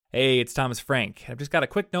Hey, it's Thomas Frank. I've just got a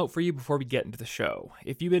quick note for you before we get into the show.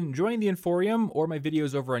 If you've been enjoying the Inforium or my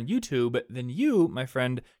videos over on YouTube, then you, my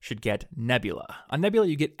friend, should get Nebula. On Nebula,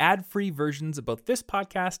 you get ad-free versions of both this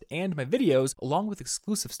podcast and my videos, along with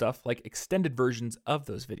exclusive stuff like extended versions of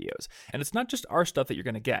those videos. And it's not just our stuff that you're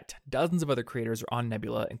going to get. Dozens of other creators are on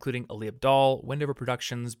Nebula, including Ali Abdaal, Wendover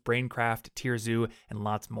Productions, Braincraft, Tierzoo, and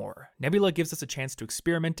lots more. Nebula gives us a chance to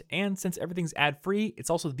experiment, and since everything's ad-free, it's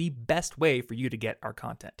also the best way for you to get our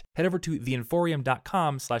content. Head over to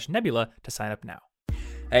theinforium.com/nebula to sign up now.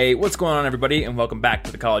 Hey, what's going on, everybody, and welcome back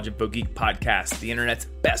to the College Info Geek podcast, the internet's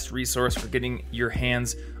best resource for getting your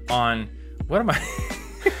hands on... What am I...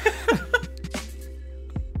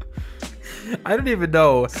 I don't even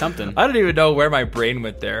know. Something. I don't even know where my brain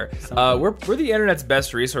went there. We're the internet's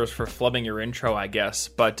best resource for flubbing your intro, I guess,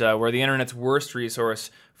 but we're the internet's worst resource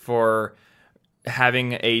for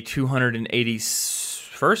having a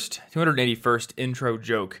 281st intro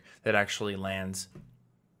joke that actually lands.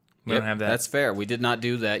 We don't have that. That's fair. We did not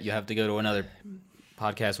do that. You have to go to another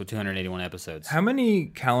podcast with 281 episodes. How many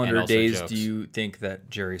calendar days jokes. do you think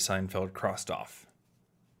that Jerry Seinfeld crossed off?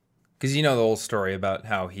 Because you know the whole story about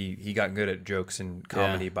how he got good at jokes and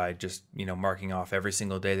comedy by just, marking off every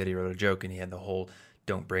single day that he wrote a joke, and he had the whole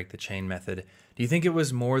don't break the chain method. Do you think it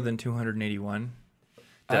was more than 281?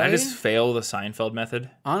 Did I just fail the Seinfeld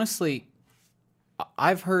method? Honestly,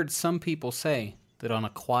 I've heard some people say that on a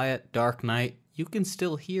quiet, dark night, you can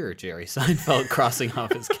still hear Jerry Seinfeld crossing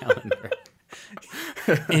off his calendar.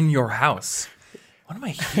 In your house. What am I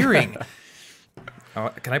hearing?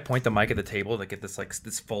 Can I point the mic at the table to get this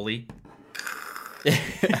this Foley?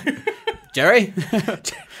 Jerry?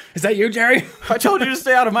 Is that you, Jerry? I told you to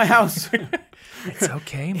stay out of my house. It's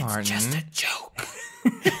okay, Martin. It's just a joke.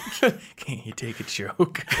 Can't you take a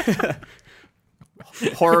joke?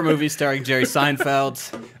 Horror movie starring Jerry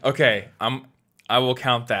Seinfeld. Okay, I will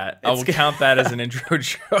count that. I will count that as an intro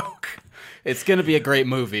joke. It's going to be a great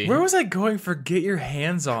movie. Where was I going for get your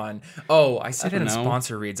hands on? Oh, I said it in know.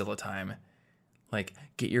 sponsor reads all the time. Like,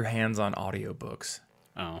 get your hands on audiobooks.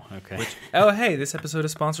 Oh, okay. Hey, this episode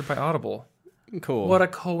is sponsored by Audible. Cool. What a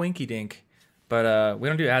coinky dink. But we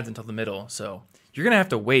don't do ads until the middle, so you're going to have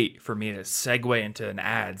to wait for me to segue into an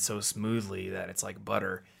ad so smoothly that it's like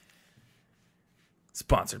butter.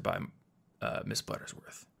 Sponsored by Miss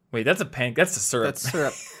Buttersworth. Wait, that's the syrup. That's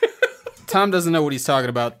syrup. Tom doesn't know what he's talking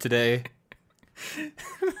about today.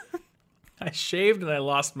 I shaved and I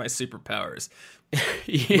lost my superpowers,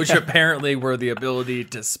 which apparently were the ability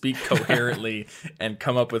to speak coherently and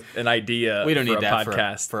come up with an idea. We don't need that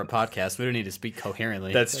podcast. for a podcast. We don't need to speak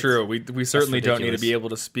coherently. That's true. We certainly don't need to ridiculous. be able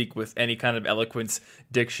to speak with any kind of eloquence,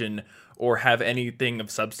 diction, or have anything of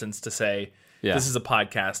substance to say. Yeah. This is a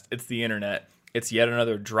podcast. It's the internet. It's yet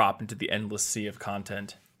another drop into the endless sea of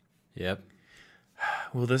content. Yep.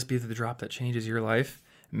 Will this be the drop that changes your life?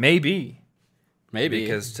 Maybe.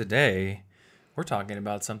 Because today we're talking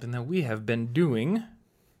about something that we have been doing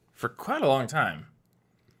for quite a long time.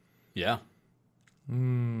 Yeah.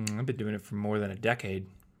 I've been doing it for more than a decade.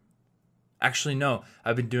 Actually, no.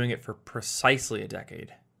 I've been doing it for precisely a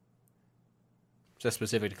decade. Is that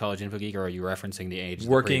specific to College Info Geek, or are you referencing the age?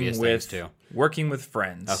 Working of the previous things too? Working with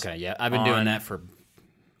friends. Okay, yeah. I've been doing that for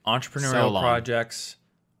entrepreneurial so long. projects,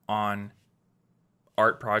 on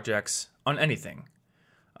art projects, on anything.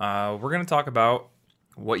 We're going to talk about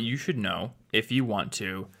what you should know if you want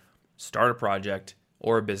to start a project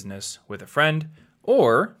or a business with a friend,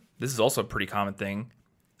 or, this is also a pretty common thing,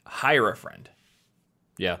 hire a friend.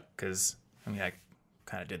 Yeah. Because, I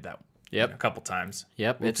kind of did that Yep. a couple times.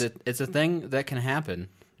 Yep. Oops. It's a thing that can happen.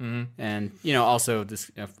 Mm-hmm. And, also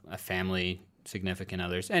this a family, significant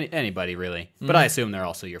others, anybody really. Mm-hmm. But I assume they're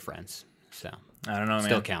also your friends. So I don't know, man.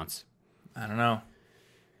 still counts. I don't know.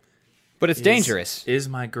 But it's dangerous. Is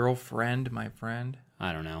my girlfriend my friend?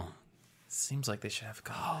 I don't know. Seems like they should have.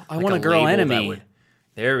 I want a girl enemy.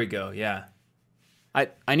 There we go. Yeah.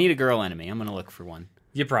 I need a girl enemy. I'm gonna look for one.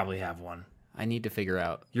 You probably have one. I need to figure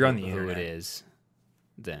out You're on the who internet. it is,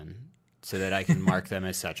 then, so that I can mark them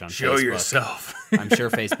as such on Show Facebook. yourself. I'm sure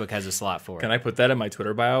Facebook has a slot for it. Can I put that in my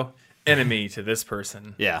Twitter bio? Enemy to this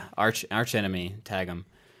person. Yeah, arch enemy. Tag them.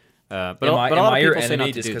 But Am I your people say not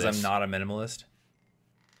enemy to just do because I'm this. not a minimalist?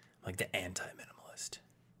 Like the anti-minimalist.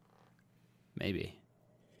 Maybe.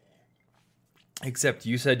 Except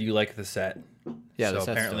you said you like the set. Yeah, So the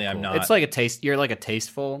set's apparently still I'm cool. not. It's like a taste. You're like a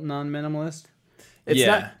tasteful non-minimalist. It's Yeah.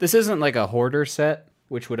 not. This isn't like a hoarder set,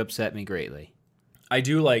 which would upset me greatly. I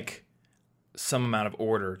do like some amount of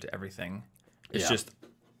order to everything. It's Yeah. just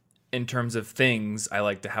in terms of things, I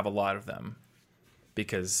like to have a lot of them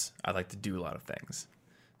because I like to do a lot of things.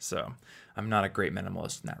 So I'm not a great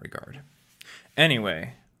minimalist in that regard.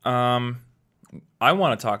 Anyway, I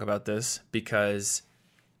want to talk about this because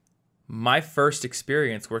my first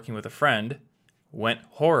experience working with a friend went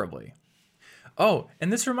horribly. Oh,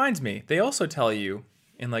 and this reminds me, they also tell you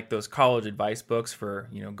in like those college advice books for,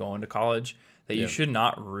 going to college that you should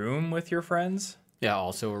not room with your friends. Yeah,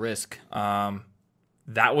 also a risk.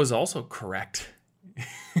 That was also correct.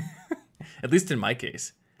 At least in my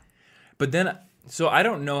case. But then, so I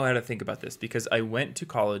don't know how to think about this because I went to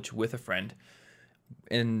college with a friend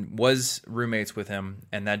and was roommates with him,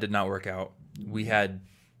 and that did not work out. We had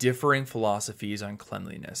differing philosophies on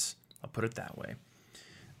cleanliness. I'll put it that way.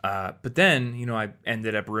 But then, I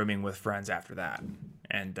ended up rooming with friends after that,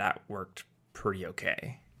 and that worked pretty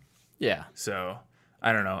okay. Yeah. So,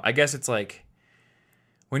 I don't know. I guess it's like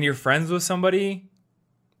when you're friends with somebody,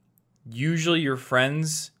 usually you're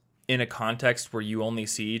friends in a context where you only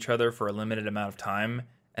see each other for a limited amount of time,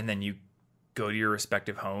 and then you go to your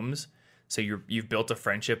respective homes. So you've built a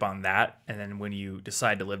friendship on that, and then when you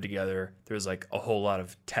decide to live together, there's like a whole lot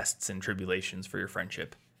of tests and tribulations for your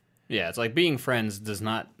friendship. Yeah, it's like being friends does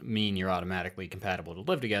not mean you're automatically compatible to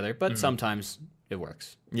live together, but sometimes it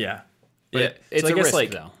works. Yeah. But it's a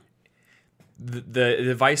risk, though. The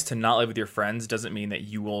advice to not live with your friends doesn't mean that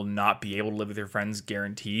you will not be able to live with your friends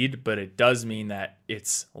guaranteed, but it does mean that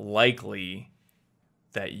it's likely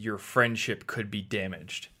that your friendship could be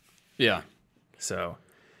damaged. Yeah. So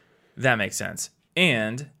that makes sense.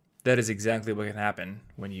 And that is exactly what can happen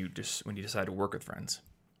when you decide to work with friends.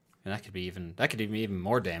 And that could be even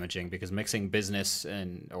more damaging because mixing business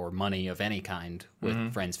or money of any kind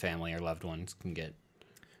with friends, family, or loved ones can get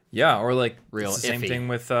or like real it's the same iffy. thing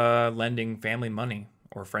with lending family money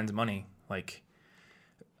or friends money. Like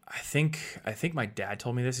I think my dad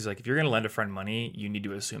told me this. He's like, if you're going to lend a friend money, you need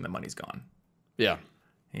to assume that money's gone. Yeah.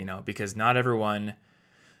 Because not everyone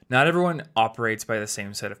operates by the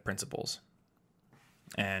same set of principles.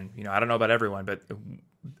 And I don't know about everyone, but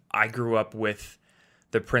I grew up with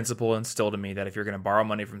the principle instilled in me that if you're going to borrow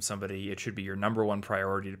money from somebody, it should be your number one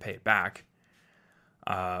priority to pay it back.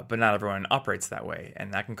 But not everyone operates that way,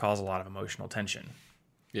 and that can cause a lot of emotional tension.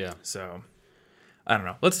 Yeah. So, I don't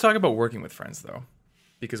know. Let's talk about working with friends, though,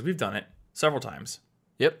 because we've done it several times.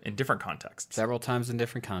 Yep. In different contexts. Several times in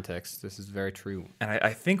different contexts. This is very true. And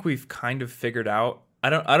I think we've kind of figured out. I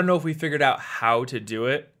don't know if we figured out how to do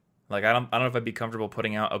it. Like I don't know if I'd be comfortable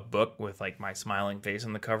putting out a book with like my smiling face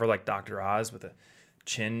on the cover, like Dr. Oz with a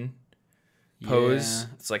chin pose.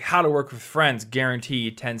 Yeah. It's like How to Work with Friends,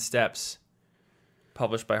 guaranteed 10 steps,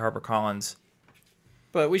 published by HarperCollins.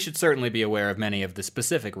 But we should certainly be aware of many of the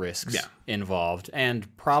specific risks involved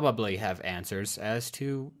and probably have answers as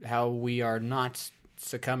to how we are not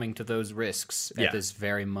succumbing to those risks at this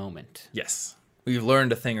very moment. Yes. We've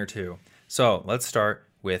learned a thing or two. So let's start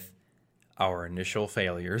with our initial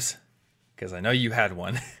failures, because I know you had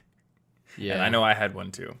one. Yeah. And I know I had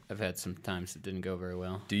one too. I've had some times that didn't go very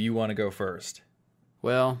well. Do you want to go first?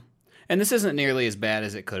 Well, and this isn't nearly as bad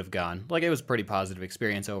as it could have gone. Like, it was a pretty positive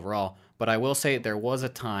experience overall. But I will say there was a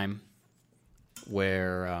time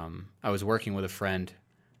where I was working with a friend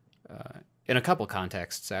in a couple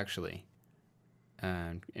contexts, actually.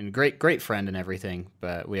 And great friend and everything.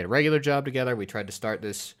 But we had a regular job together. We tried to start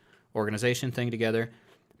this organization thing together.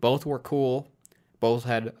 Both were cool. Both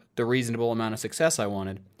had the reasonable amount of success I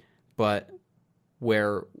wanted. But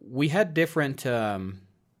where we had different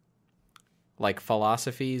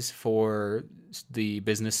philosophies for the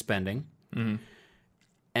business spending. Mm-hmm.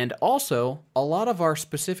 And also, a lot of our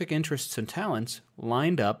specific interests and talents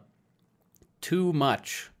lined up too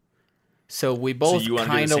much. So we both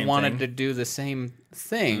kind of wanted to do the same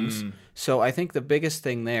things. So I think the biggest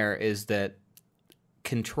thing there is that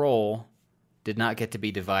control did not get to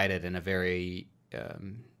be divided in a very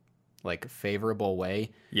favorable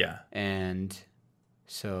way. Yeah. And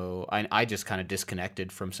so I just kind of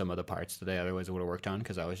disconnected from some of the parts that I otherwise would have worked on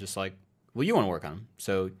because I was just like, well, you want to work on them,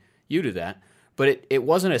 so you do that. But it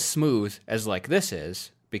wasn't as smooth as like this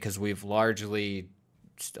is because we've largely,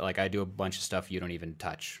 I do a bunch of stuff you don't even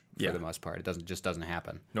touch for the most part. It just doesn't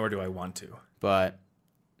happen. Nor do I want to. But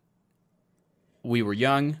we were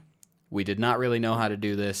young. We did not really know how to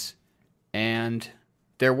do this. And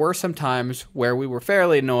there were some times where we were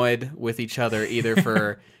fairly annoyed with each other, either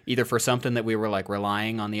for something that we were like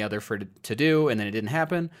relying on the other to do, and then it didn't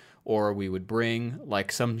happen, or we would bring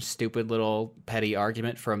like some stupid little petty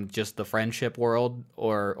argument from just the friendship world,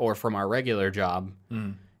 or from our regular job.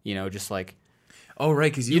 Just like, oh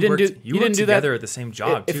right, because you didn't worked do together that at the same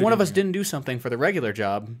job. If one of us didn't do something for the regular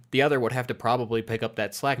job, the other would have to probably pick up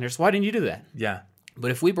that slack. And just, why didn't you do that? Yeah.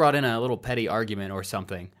 But if we brought in a little petty argument or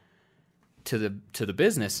something to the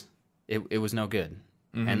business, it was no good.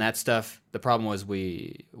 And that stuff, the problem was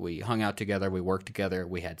we hung out together, we worked together,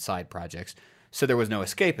 we had side projects. So there was no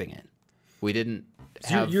escaping it. We didn't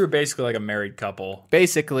have... You were basically like a married couple.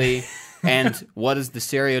 Basically, and what is the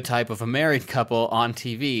stereotype of a married couple on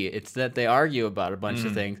TV? It's that they argue about a bunch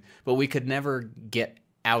of things, but we could never get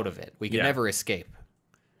out of it. We could never escape.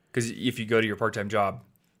 Because if you go to your part-time job,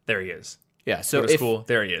 there he is. Yeah, so Go to school,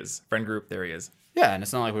 there he is. Friend group, there he is. Yeah, and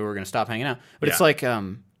it's not like we were going to stop hanging out. But it's like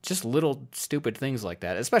just little stupid things like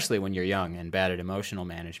that, especially when you're young and bad at emotional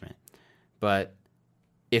management. But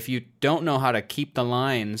if you don't know how to keep the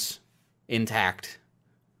lines intact,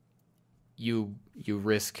 you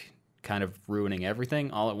risk kind of ruining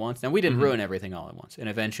everything all at once. Now, we didn't ruin everything all at once. And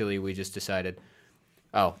eventually we just decided,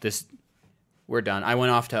 we're done. I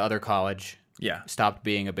went off to other college. Yeah. Stopped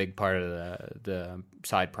being a big part of the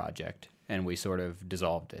side project, and we sort of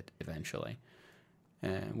dissolved it eventually.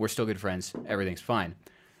 We're still good friends. Everything's fine.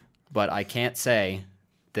 But I can't say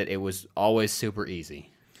that it was always super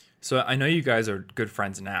easy. So I know you guys are good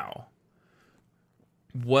friends now.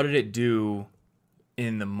 What did it do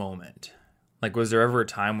in the moment? Like, was there ever a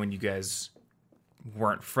time when you guys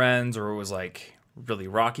weren't friends, or it was like really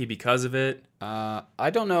rocky because of it? I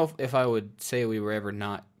don't know if I would say we were ever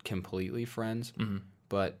not completely friends,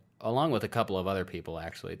 but along with a couple of other people,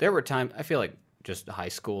 actually, there were times, I feel like just high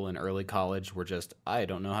school and early college were just, I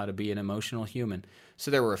don't know how to be an emotional human. So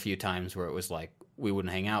there were a few times where it was like we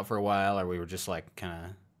wouldn't hang out for a while, or we were just like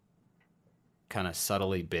kind of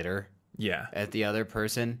subtly bitter at the other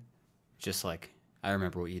person. Just like, I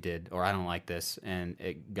remember what you did, or I don't like this, and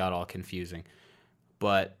it got all confusing.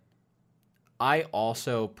 But I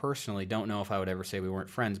also personally don't know if I would ever say we weren't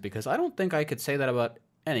friends, because I don't think I could say that about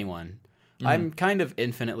anyone. I'm kind of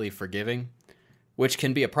infinitely forgiving, which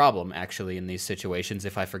can be a problem, actually, in these situations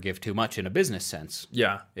if I forgive too much in a business sense.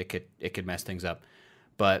 Yeah. It could mess things up.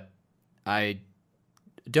 But I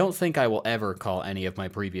don't think I will ever call any of my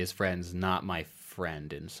previous friends not my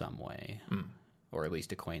friend in some way, or at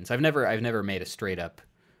least acquaintance. I've never made a straight up,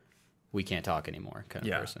 we can't talk anymore kind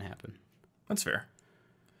of person happen. That's fair.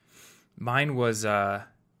 Mine was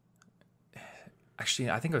actually,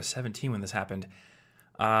 I think I was 17 when this happened.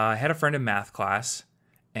 I had a friend in math class,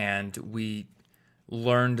 and we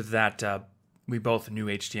learned that we both knew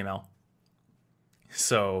HTML.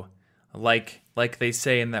 So, like they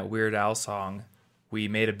say in that Weird Al song, we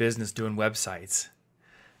made a business doing websites.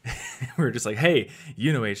 We were just like, hey,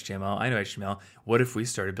 you know HTML, I know HTML. What if we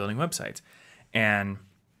started building websites? And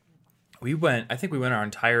I think we went our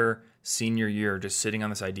entire senior year just sitting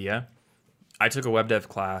on this idea. I took a web dev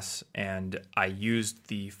class, and I used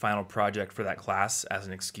the final project for that class as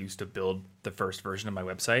an excuse to build the first version of my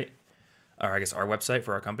website, or I guess our website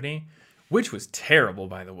for our company, which was terrible,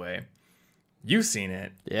 by the way. You've seen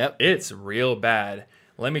it. Yep. It's real bad.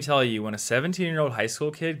 Let me tell you, when a 17-year-old high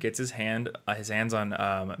school kid gets his hands on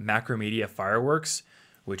Macromedia Fireworks,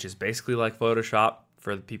 which is basically like Photoshop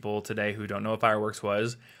for the people today who don't know what Fireworks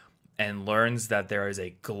was, and learns that there is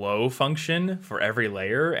a glow function for every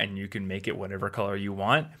layer and you can make it whatever color you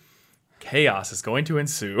want, chaos is going to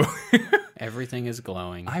ensue. Everything is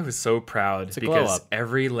glowing. I was so proud because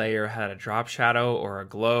every layer had a drop shadow or a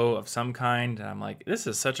glow of some kind. And I'm like, this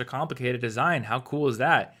is such a complicated design. How cool is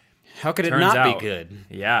that? How could it not be good?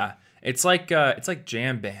 Yeah. It's like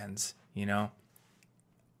jam bands, you know?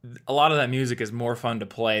 A lot of that music is more fun to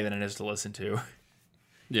play than it is to listen to.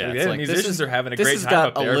 Yeah, it's like musicians are having a great time This has got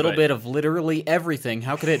up there, a little bit of literally everything.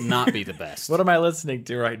 How could it not be the best? What am I listening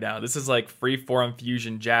to right now? This is like freeform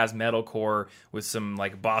fusion jazz metalcore with some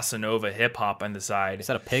like bossa nova hip hop on the side. Is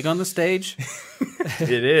that a pig on the stage?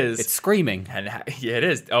 It is. It's screaming. And yeah, it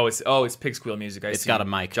is. It's pig squeal music. It's got a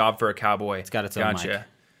mic. Job for a Cowboy. It's got its own mic.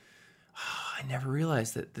 I never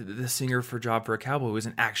realized that the singer for Job for a Cowboy was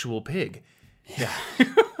an actual pig. Yeah.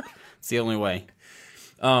 It's the only way.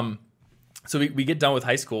 So we get done with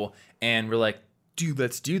high school, and we're like, dude,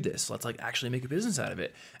 let's do this. Let's like actually make a business out of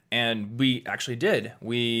it. And we actually did.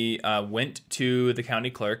 We went to the county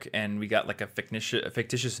clerk, and we got like a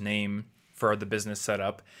fictitious name for the business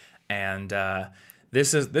setup. And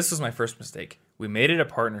this was my first mistake. We made it a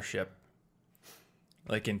partnership.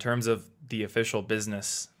 Like in terms of the official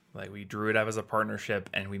business, like we drew it up as a partnership,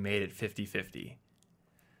 and we made it 50-50.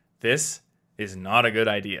 This is not a good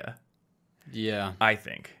idea. Yeah. I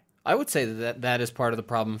think. I would say that is part of the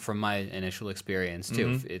problem from my initial experience, too.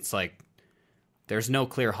 Mm-hmm. It's like there's no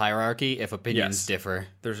clear hierarchy if opinions differ.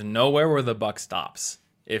 There's nowhere where the buck stops.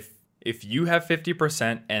 If you have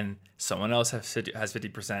 50% and someone else has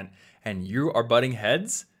 50% and you are butting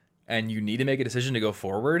heads and you need to make a decision to go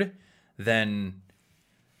forward, then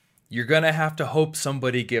you're going to have to hope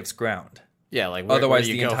somebody gives ground. Yeah, like Otherwise, where do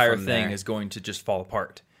the you go entire from thing there? is going to just fall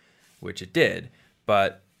apart, which it did.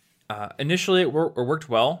 But initially, it worked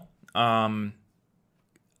well.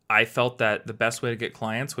 I felt that the best way to get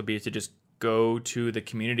clients would be to just go to the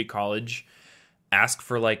community college, ask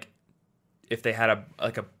for like if they had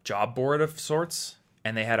a job board of sorts,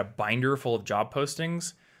 and they had a binder full of job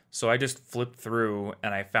postings. So I just flipped through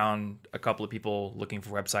and I found a couple of people looking for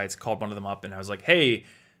websites, called one of them up, and I was like, "Hey,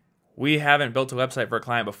 we haven't built a website for a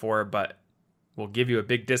client before, but we'll give you a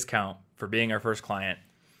big discount for being our first client."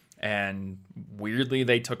 And weirdly,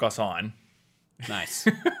 they took us on. Nice.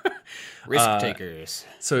 Risk takers.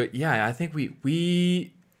 So yeah, I think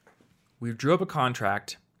we drew up a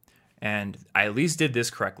contract, and I at least did this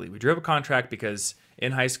correctly. We drew up a contract because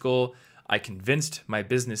in high school, I convinced my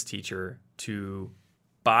business teacher to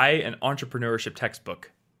buy an entrepreneurship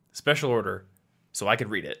textbook, special order, so I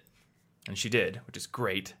could read it. And she did, which is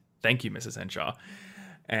great. Thank you, Mrs. Henshaw.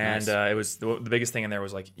 And Nice. it was the biggest thing in there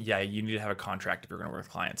was like, yeah, you need to have a contract if you're going to work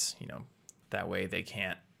with clients. That way they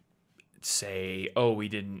can't say, oh, we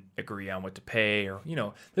didn't agree on what to pay, or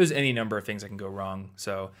there's any number of things that can go wrong.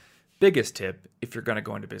 So biggest tip, if you're going to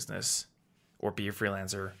go into business or be a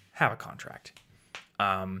freelancer, have a contract.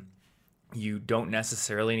 You don't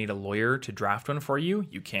necessarily need a lawyer to draft one for you.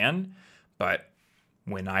 You can, but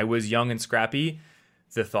when I was young and scrappy,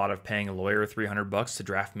 the thought of paying a lawyer $300 to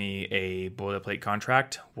draft me a boilerplate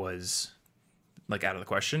contract was like out of the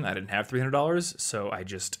question. I didn't have $300, so I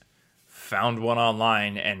just found one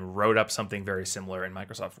online and wrote up something very similar in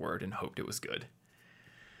Microsoft Word and hoped it was good.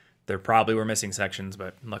 There probably were missing sections,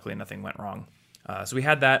 but luckily nothing went wrong. So we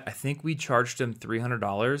had that. I think we charged him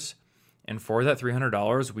 $300. And for that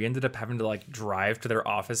 $300, we ended up having to like drive to their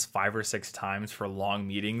office 5 or 6 times for long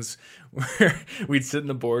meetings where we'd sit in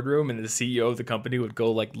the boardroom and the CEO of the company would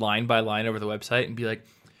go like line by line over the website and be like,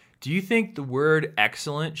 "Do you think the word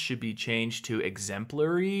excellent should be changed to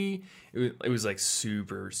exemplary?" It was like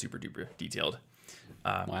super, super duper detailed.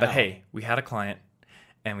 Wow. But hey, we had a client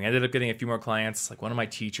and we ended up getting a few more clients. Like one of my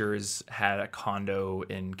teachers had a condo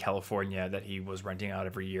in California that he was renting out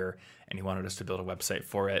every year and he wanted us to build a website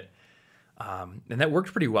for it. And that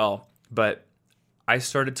worked pretty well, but I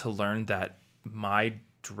started to learn that my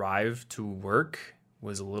drive to work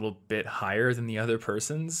was a little bit higher than the other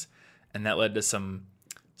person's, and that led to some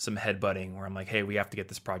headbutting where I'm like, hey, we have to get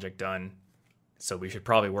this project done, so we should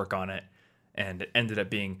probably work on it. And it ended up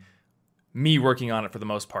being me working on it for the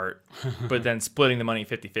most part, but then splitting the money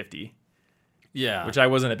 50-50, Yeah. which I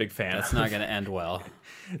wasn't a big fan That's of. not going to end well.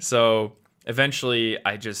 So eventually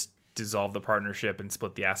I just dissolved the partnership and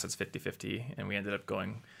split the assets 50-50. And we ended up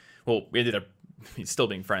still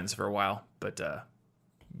being friends for a while, but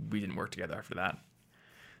we didn't work together after that.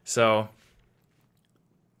 So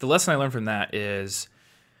the lesson I learned from that is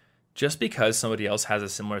just because somebody else has a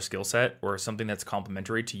similar skill set or something that's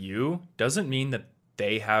complementary to you doesn't mean that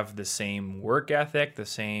they have the same work ethic, the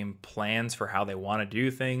same plans for how they want to do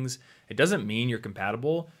things. It doesn't mean you're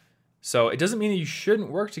compatible. So it doesn't mean that you shouldn't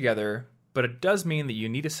work together, but it does mean that you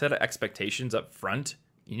need to set expectations up front.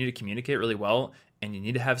 You need to communicate really well, and you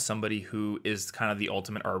need to have somebody who is kind of the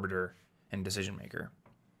ultimate arbiter and decision maker.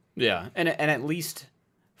 Yeah. And at least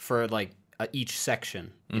for like each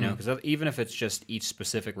section, you know, because even if it's just each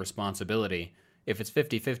specific responsibility, if it's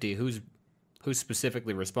 50-50, who's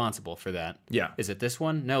specifically responsible for that? Yeah. Is it this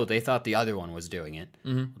one? No, they thought the other one was doing it.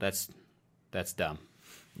 That's dumb.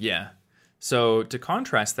 Yeah. So to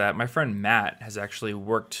contrast that, my friend Matt has actually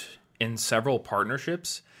worked in several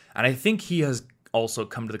partnerships, and I think he has also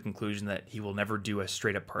come to the conclusion that he will never do a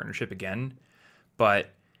straight up partnership again.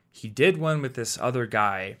 But he did one with this other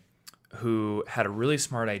guy who had a really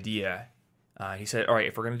smart idea. He said, all right,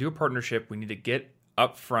 if we're going to do a partnership, we need to get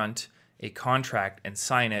up front a contract and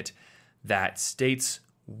sign it that states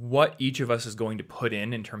what each of us is going to put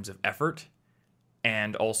in terms of effort,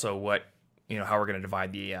 and also what, how we're going to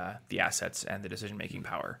divide the assets and the decision-making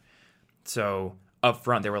power. So up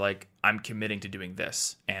front, they were like, I'm committing to doing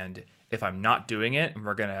this. And if I'm not doing it, and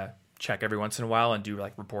we're going to check every once in a while and do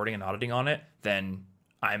like reporting and auditing on it, then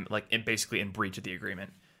I'm like basically in breach of the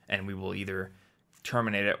agreement, and we will either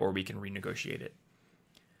terminate it or we can renegotiate it.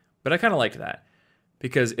 But I kind of liked that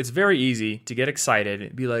because it's very easy to get excited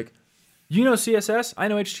and be like, CSS, I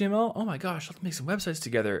know HTML. Oh my gosh, let's make some websites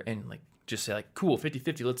together, and like just say like, cool,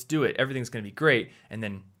 50-50, let's do it. Everything's going to be great. And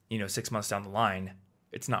then, 6 months down the line,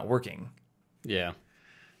 it's not working. Yeah.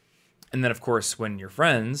 And then of course, when you're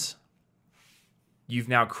friends, you've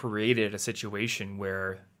now created a situation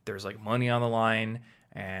where there's like money on the line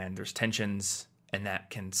and there's tensions, and that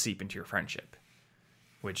can seep into your friendship,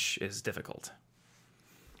 which is difficult.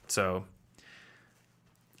 So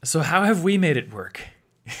how have we made it work?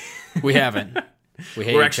 We haven't.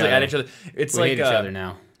 We're actually at each other. It's We like hate each other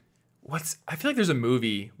now. I feel like there's a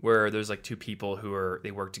movie where there's like two people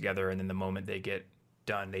they work together, and then the moment they get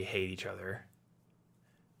done, they hate each other.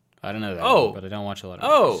 I don't know that. Oh. One, but I don't watch a lot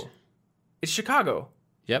of movies. It's Chicago.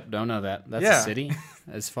 Yep, don't know that. That's Yeah. a city,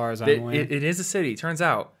 as far as I'm aware. It is a city, turns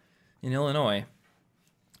out, in Illinois.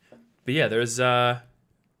 But yeah, there's a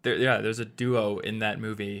duo in that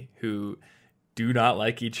movie who do not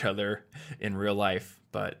like each other in real life,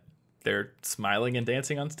 but they're smiling and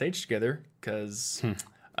dancing on stage together because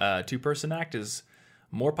a two-person act is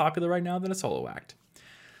more popular right now than a solo act.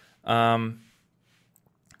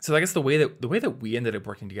 So I guess the way that we ended up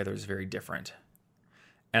working together is very different,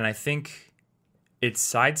 and I think it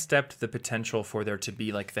sidestepped the potential for there to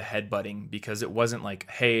be like the headbutting, because it wasn't like,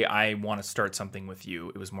 hey, I want to start something with you.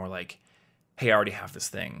 It was more like, hey, I already have this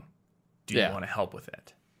thing. Do you want to help with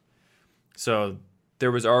it? So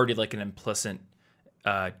there was already like an implicit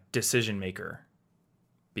decision maker,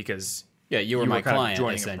 because you were my kind of client,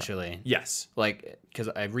 joining essentially. Yes. Like, because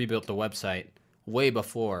I rebuilt the website way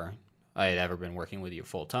before I had ever been working with you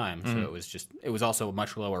full time. So it was also a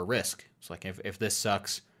much lower risk. It's like, if this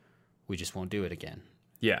sucks, we just won't do it again.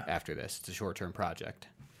 Yeah. After this, it's a short-term project.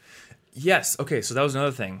 Yes. Okay. So that was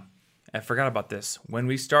another thing. I forgot about this. When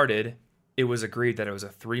we started, it was agreed that it was a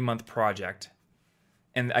 3-month project.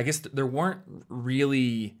 And I guess there weren't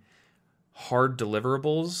really hard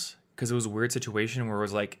deliverables, because it was a weird situation where it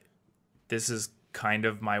was like, this is kind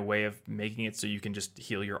of my way of making it so you can just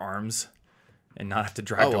heal your arms and not have to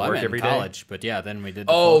drive to work every day. College, but yeah, then we did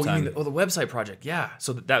the full-time. The website project. Yeah.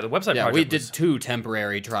 So the website project. Yeah, we did 2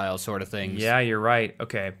 temporary trial sort of things. Yeah, you're right.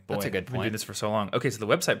 Okay. Boy, That's a good I've been point. doing this for so long. Okay, so the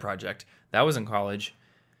website project, that was in college,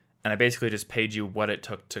 and I basically just paid you what it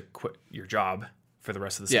took to quit your job for the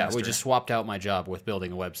rest of the semester. Yeah, we just swapped out my job with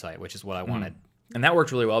building a website, which is what I wanted. And that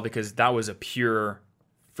worked really well because that was a pure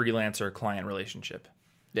freelancer-client relationship.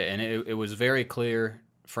 Yeah, and it was very clear,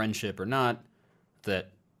 friendship or not,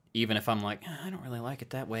 that even if I'm like, I don't really like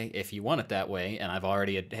it that way, if you want it that way, and I've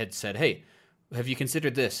already had said, hey, have you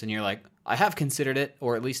considered this? And you're like, I have considered it,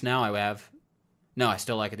 or at least now I have. No, I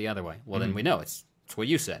still like it the other way. Well, then we know it's what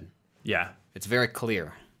you said. Yeah. It's very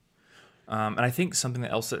clear. And I think something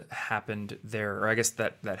else that happened there, or I guess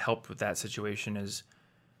that helped with that situation, is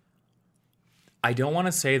I don't want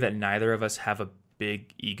to say that neither of us have a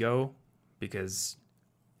big ego, because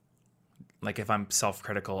like if I'm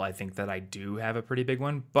self-critical, I think that I do have a pretty big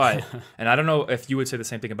one. But, and I don't know if you would say the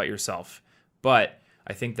same thing about yourself, but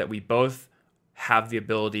I think that we both have the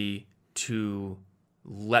ability to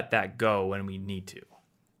let that go when we need to.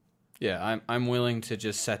 Yeah, I'm willing to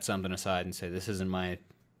just set something aside and say, this isn't my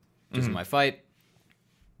fight.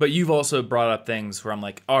 But you've also brought up things where I'm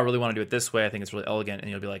like, oh, I really want to do it this way. I think it's really elegant. And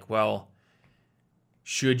you'll be like, well,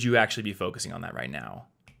 should you actually be focusing on that right now?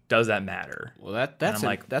 Does that matter? Well,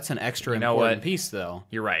 that's an extra know important what? piece, though.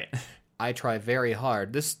 You're right. I try very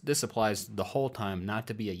hard. This applies the whole time not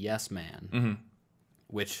to be a yes man,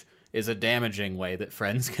 which is a damaging way that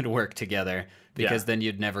friends can work together, because then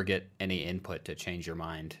you'd never get any input to change your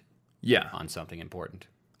mind on something important.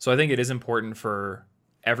 So I think it is important for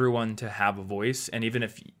everyone to have a voice, and even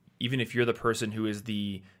if you're the person who is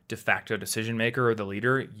the de facto decision maker or the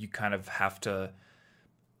leader, you kind of have to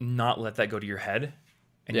not let that go to your head.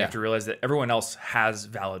 And you have to realize that everyone else has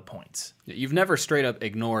valid points. You've never straight up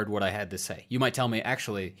ignored what I had to say. You might tell me,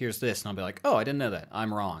 actually, here's this, and I'll be like, oh, I didn't know that.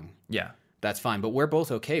 I'm wrong. Yeah. That's fine, but we're both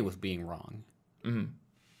okay with being wrong.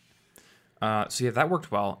 So yeah, that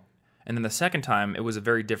worked well. And then the second time, it was a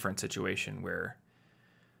very different situation where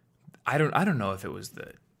I don't know if it was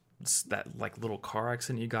that like little car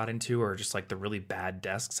accident you got into, or just like the really bad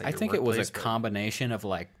desks at I your think it was workplace, a combination of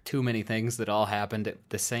like too many things that all happened at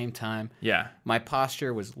the same time. Yeah. My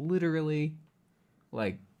posture was literally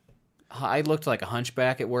like, I looked like a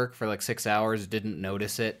hunchback at work for like 6 hours, didn't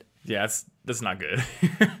notice it. Yeah, that's not good.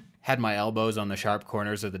 Had my elbows on the sharp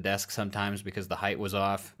corners of the desk sometimes because the height was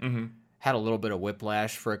off. Had a little bit of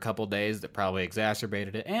whiplash for a couple days that probably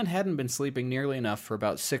exacerbated it, and hadn't been sleeping nearly enough for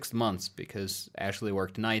about 6 months because Ashley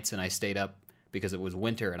worked nights and I stayed up because it was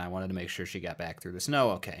winter and I wanted to make sure she got back through the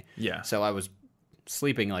snow okay. Yeah. So I was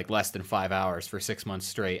sleeping like less than 5 hours for 6 months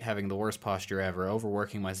straight, having the worst posture ever,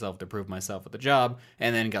 overworking myself to prove myself at the job,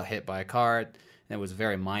 and then got hit by a car. And it was a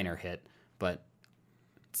very minor hit, but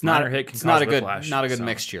it's not a good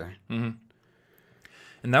mixture. And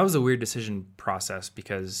that was a weird decision process,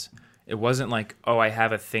 because it wasn't like, oh, I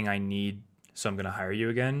have a thing I need, so I'm going to hire you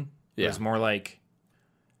again. It was more like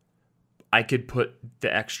I could put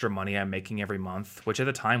the extra money I'm making every month, which at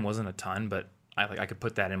the time wasn't a ton, but I could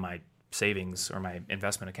put that in my savings or my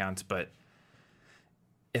investment accounts. But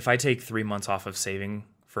if I take 3 months off of saving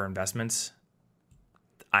for investments,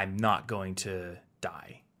 I'm not going to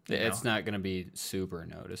die. It's not going to be super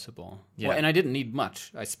noticeable. Yeah. Well, and I didn't need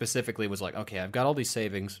much. I specifically was like, okay, I've got all these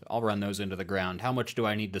savings. I'll run those into the ground. How much do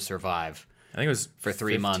I need to survive? I think it was for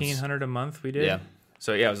 3 months. $1,500 a month we did. Yeah.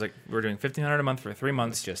 So yeah, it was like we're doing $1,500 a month for 3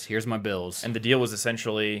 months. It's just, here's my bills. And the deal was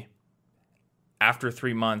essentially, after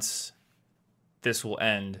 3 months, this will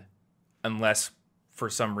end unless for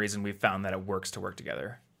some reason we found that it works to work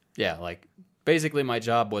together. Yeah, like basically my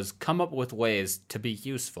job was come up with ways to be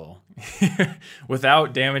useful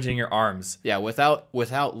without damaging your arms. Yeah,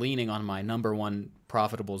 without leaning on my number one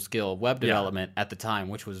profitable skill, web development at the time,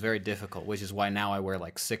 which was very difficult, which is why now I wear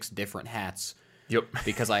like 6 different hats. Yep.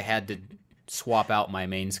 Because I had to swap out my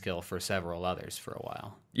main skill for several others for a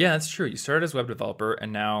while. Yeah, that's true. You started as web developer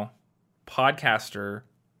and now podcaster,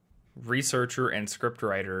 researcher, and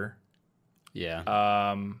scriptwriter. Yeah.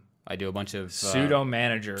 I do a bunch of pseudo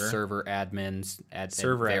manager, server admins,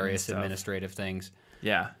 server various admin administrative things.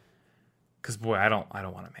 Yeah. Because boy, I don't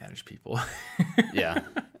want to manage people. Yeah,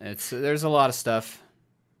 there's a lot of stuff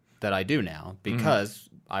that I do now because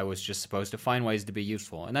I was just supposed to find ways to be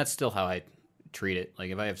useful, and that's still how I treat it.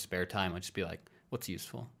 Like if I have spare time, I just be like, "What's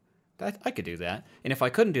useful? I could do that." And if I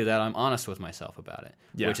couldn't do that, I'm honest with myself about it,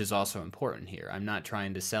 which is also important here. I'm not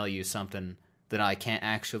trying to sell you something that I can't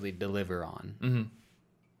actually deliver on. Mm-hmm.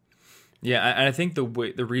 Yeah, and I think the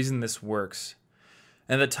reason this works,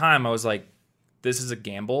 and at the time I was like, "This is a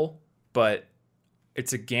gamble," but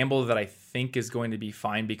it's a gamble that I think is going to be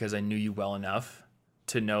fine because I knew you well enough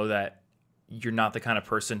to know that you're not the kind of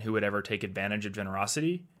person who would ever take advantage of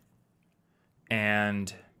generosity.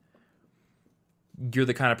 And you're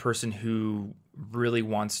the kind of person who really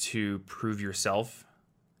wants to prove yourself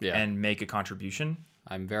and make a contribution.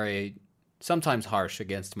 I'm very sometimes harsh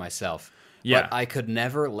against myself. Yeah. But I could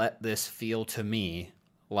never let this feel to me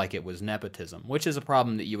like it was nepotism, which is a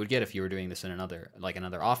problem that you would get if you were doing this in another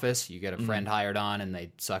office. You get a friend hired on and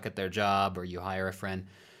they suck at their job, or you hire a friend.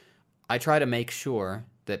 I try to make sure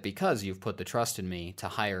that because you've put the trust in me to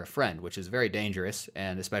hire a friend, which is very dangerous,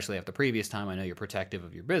 and especially after the previous time, I know you're protective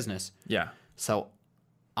of your business. Yeah. So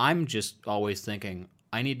I'm just always thinking,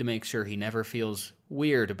 I need to make sure he never feels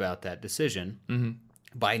weird about that decision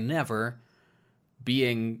by never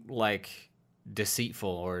being like deceitful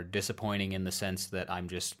or disappointing in the sense that I'm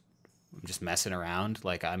just messing around.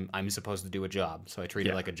 Like I'm supposed to do a job, so I treat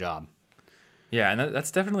it like a job. Yeah, and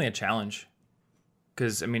that's definitely a challenge.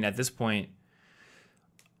 Because, I mean, at this point,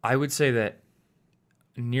 I would say that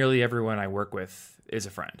nearly everyone I work with is a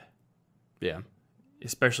friend. Yeah.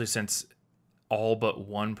 Especially since all but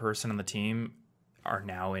one person on the team are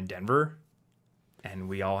now in Denver, and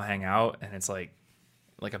we all hang out, and it's like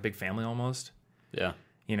a big family almost. Yeah.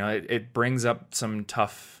 You know, it brings up some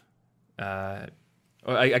tough, I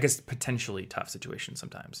guess potentially tough situations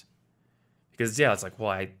sometimes. Because, it's like,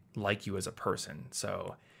 well, I like you as a person,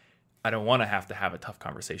 so I don't want to have a tough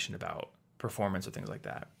conversation about performance or things like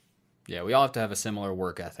that. Yeah, we all have to have a similar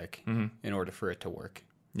work ethic in order for it to work.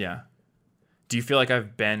 Yeah. Do you feel like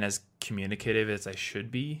I've been as communicative as I should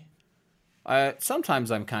be?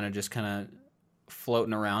 Sometimes I'm kind of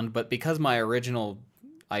floating around, but because my original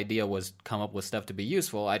idea was come up with stuff to be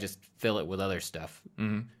useful, I just fill it with other stuff.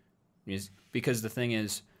 Because the thing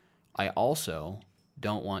is, I also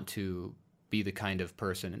don't want to be the kind of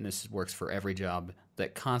person, and this works for every job,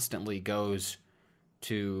 that constantly goes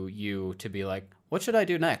to you to be like, what should I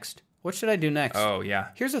do next? What should I do next? Oh, yeah.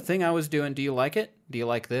 Here's a thing I was doing. Do you like it? Do you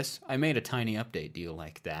like this? I made a tiny update. Do you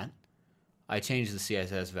like that? I changed the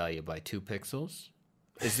CSS value by 2 pixels.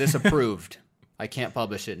 Is this approved? I can't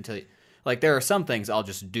publish it until... Like, there are some things I'll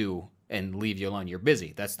just do and leave you alone. You're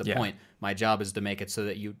busy. That's the point. My job is to make it so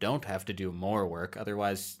that you don't have to do more work.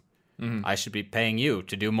 Otherwise, I should be paying you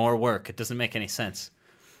to do more work. It doesn't make any sense.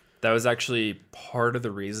 That was actually part of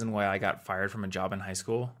the reason why I got fired from a job in high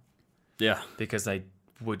school. Yeah. Because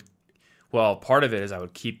part of it is I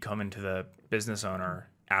would keep coming to the business owner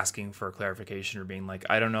asking for clarification or being like,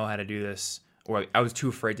 I don't know how to do this. Or I was too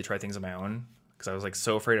afraid to try things on my own because I was like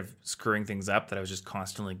so afraid of screwing things up that I was just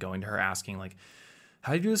constantly going to her asking like,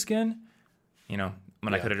 how do you do this again? You know,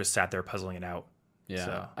 when I could have just sat there puzzling it out. Yeah.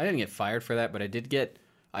 So. I didn't get fired for that, but I did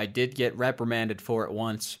get reprimanded for it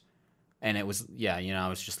once. And it was, I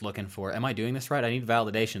was just looking for, am I doing this right? I need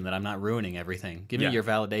validation that I'm not ruining everything. Give me your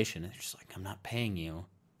validation. It's just like, I'm not paying you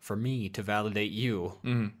for me to validate you.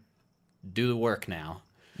 Do the work now.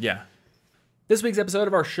 Yeah. This week's episode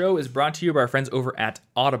of our show is brought to you by our friends over at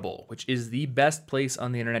Audible, which is the best place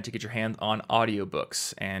on the internet to get your hands on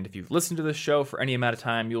audiobooks. And if you've listened to this show for any amount of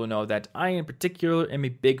time, you will know that I in particular am a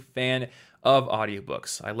big fan of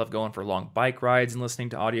audiobooks. I love going for long bike rides and listening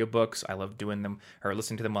to audiobooks. I love doing them or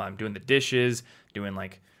listening to them while I'm doing the dishes, doing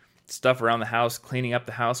like stuff around the house, cleaning up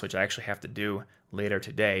the house, which I actually have to do later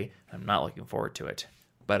today. I'm not looking forward to it,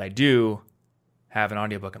 but I do have an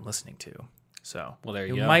audiobook I'm listening to. So well, there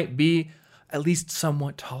you go. It might be at least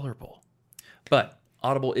somewhat tolerable. But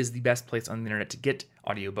Audible is the best place on the internet to get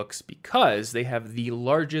audiobooks because they have the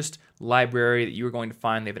largest library that you are going to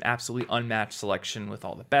find. They have an absolutely unmatched selection with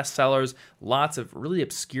all the bestsellers, lots of really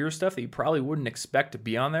obscure stuff that you probably wouldn't expect to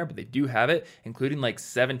be on there, but they do have it, including like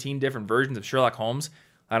 17 different versions of Sherlock Holmes.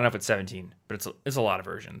 I don't know if it's 17, but it's a lot of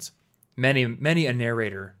versions. Many a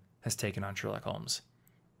narrator has taken on Sherlock Holmes,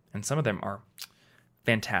 and some of them are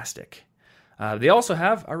fantastic. They also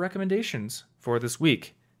have our recommendations for this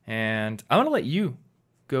week, and I want to let you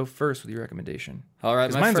go first with your recommendation. All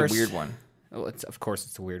right, mine's a weird one. Oh, of course,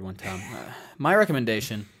 it's a weird one, Tom. My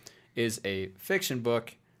recommendation is a fiction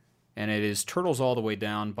book, and it is Turtles All the Way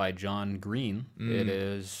Down by John Green. It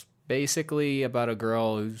is basically about a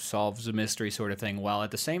girl who solves a mystery sort of thing, while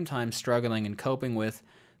at the same time struggling and coping with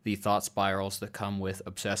the thought spirals that come with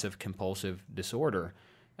obsessive-compulsive disorder.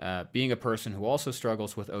 Being a person who also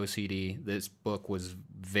struggles with OCD, this book was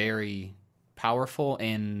very powerful,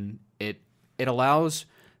 and it allows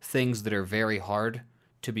things that are very hard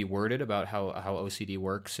to be worded about how OCD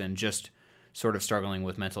works and just sort of struggling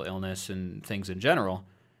with mental illness and things in general.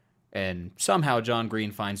 And somehow John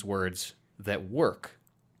Green finds words that work.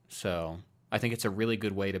 So I think it's a really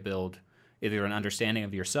good way to build either an understanding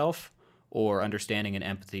of yourself or understanding and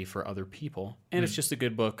empathy for other people. And it's just a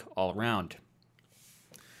good book all around.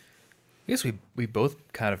 I guess we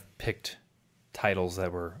both kind of picked titles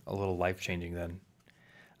that were a little life-changing then.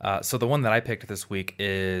 So the one that I picked this week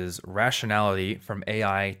is Rationality: From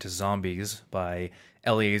AI to Zombies by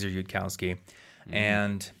Eliezer Yudkowsky.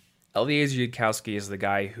 And Eliezer Yudkowsky is the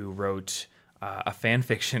guy who wrote a fan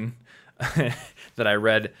fiction that I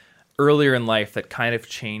read earlier in life that kind of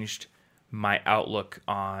changed my outlook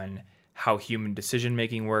on how human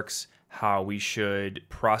decision-making works, how we should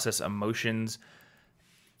process emotions.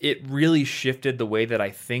 It really shifted the way that I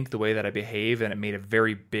think, the way that I behave, and it made a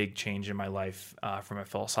very big change in my life. From a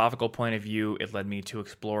philosophical point of view, it led me to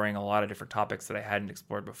exploring a lot of different topics that I hadn't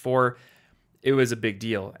explored before. It was a big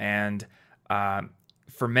deal. And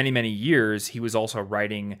for many, many years, he was also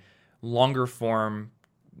writing longer form,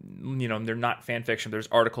 they're not fan fiction. There's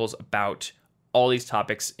articles about all these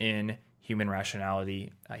topics in human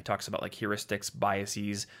rationality. He talks about like heuristics,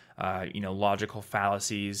 biases, logical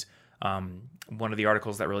fallacies. One of the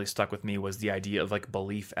articles that really stuck with me was the idea of like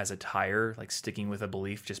belief as a tire, like sticking with a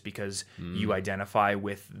belief just because you identify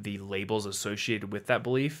with the labels associated with that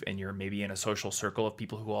belief, and you're maybe in a social circle of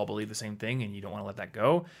people who all believe the same thing and you don't want to let that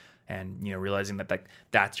go. And, realizing that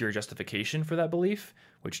that's your justification for that belief,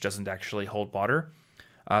 which doesn't actually hold water.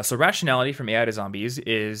 So Rationality: From AI to Zombies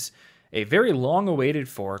is a very long-awaited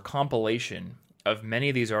for compilation of many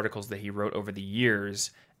of these articles that he wrote over the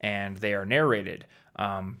years, and they are narrated.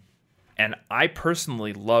 And I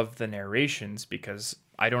personally love the narrations because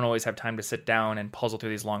I don't always have time to sit down and puzzle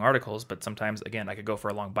through these long articles, but sometimes, again, I could go for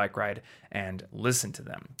a long bike ride and listen to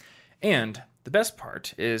them. And the best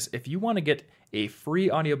part is if you want to get a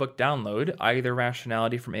free audiobook download, either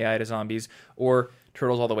Rationality: From AI to Zombies or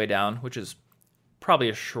Turtles All the Way Down, which is probably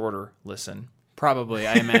a shorter listen. Probably,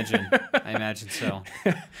 I imagine. I imagine so.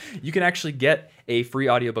 You can actually get a free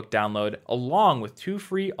audiobook download along with 2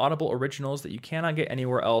 free Audible originals that you cannot get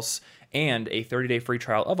anywhere else, and a 30-day free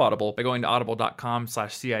trial of Audible by going to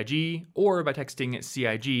audible.com/CIG or by texting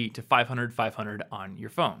CIG to 500-500 on your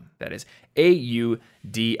phone. That is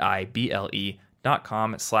audible.com/CIG.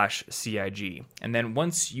 And then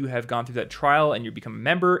once you have gone through that trial and you become a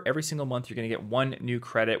member, every single month you're going to get 1 new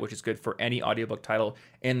credit, which is good for any audiobook title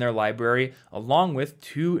in their library, along with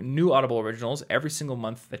 2 new Audible originals every single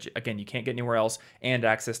month that, again, you can't get anywhere else, and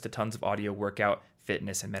access to tons of audio workout,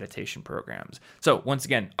 fitness, and meditation programs. So once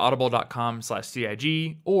again,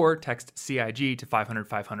 audible.com/CIG or text CIG to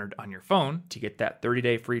 500-500 on your phone to get that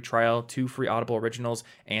 30-day free trial, 2 free Audible originals,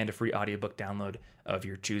 and a free audiobook download of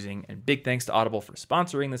your choosing. And big thanks to Audible for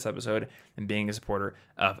sponsoring this episode and being a supporter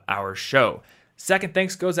of our show. Second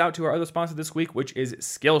thanks goes out to our other sponsor this week, which is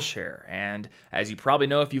Skillshare. And as you probably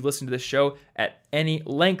know, if you've listened to this show at any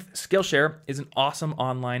length, Skillshare is an awesome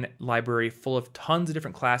online library full of tons of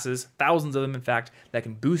different classes, thousands of them, in fact, that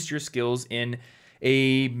can boost your skills in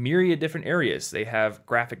a myriad of different areas. They have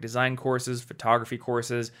graphic design courses, photography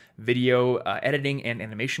courses, video editing and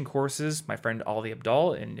animation courses. My friend Ali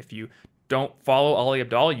Abdal, and if you don't follow Ali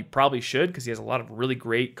Abdal, you probably should, because he has a lot of really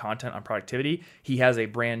great content on productivity. He has a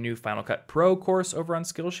brand new Final Cut Pro course over on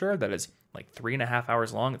Skillshare that is like 3.5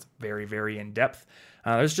 hours long. It's very, very in-depth.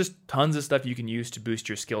 There's just tons of stuff you can use to boost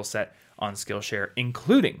your skill set on Skillshare,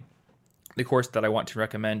 including the course that I want to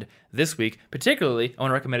recommend this week. Particularly, I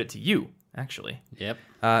want to recommend it to you, actually. Yep.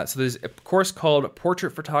 So there's a course called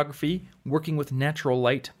Portrait Photography, Working with Natural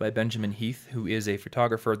Light by Benjamin Heath, who is a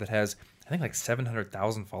photographer that has, I think, like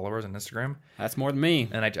 700,000 followers on Instagram. That's more than me.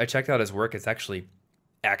 And I checked out his work. It's actually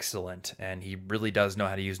excellent, and he really does know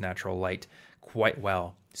how to use natural light quite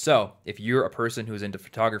well. So if you're a person who's into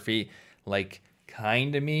photography, like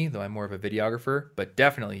kind of me, though I'm more of a videographer, but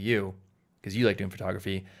definitely you, because you like doing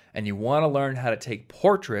photography, and you want to learn how to take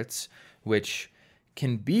portraits, which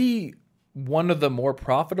can be one of the more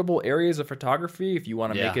profitable areas of photography if you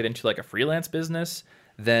want to make it into like a freelance business,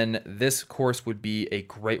 then this course would be a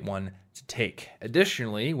great one to take.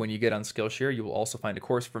 Additionally, when you get on Skillshare, you will also find a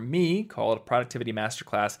course from me called Productivity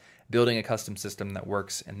Masterclass, Building a Custom System That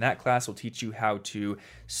Works. And that class will teach you how to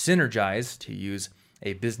synergize, to use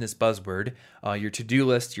a business buzzword, your to-do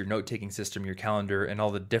list, your note-taking system, your calendar, and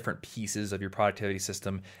all the different pieces of your productivity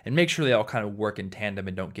system, and make sure they all kind of work in tandem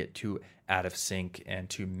and don't get too out of sync and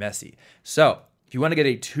too messy. So if you want to get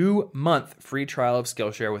a 2-month free trial of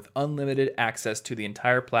Skillshare with unlimited access to the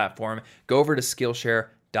entire platform, go over to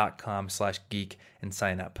Skillshare.com/geek and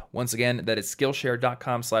sign up. Once again, that is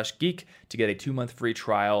Skillshare.com/geek to get a 2-month free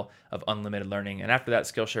trial of unlimited learning. And after that,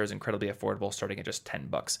 Skillshare is incredibly affordable, starting at just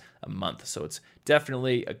 $10 a month. So it's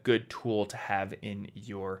definitely a good tool to have in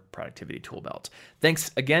your productivity tool belt.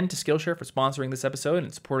 Thanks again to Skillshare for sponsoring this episode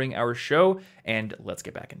and supporting our show. And let's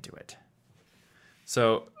get back into it.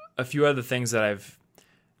 So a few other things that I've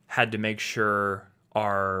had to make sure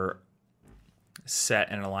are set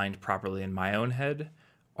and aligned properly in my own head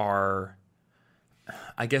are,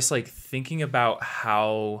 I guess, like thinking about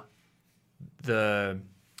how the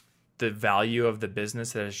value of the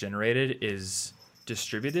business that is generated is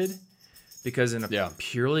distributed, because in a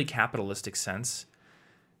purely capitalistic sense,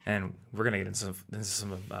 and we're going to get into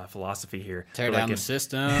some philosophy here. Tear down the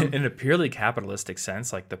system. In a purely capitalistic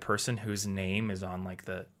sense, like the person whose name is on like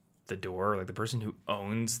the door, like the person who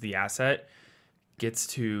owns the asset gets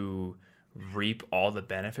to reap all the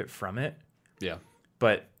benefit from it. Yeah.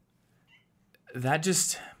 But that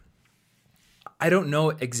just, I don't know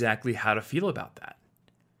exactly how to feel about that.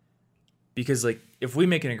 Because like if we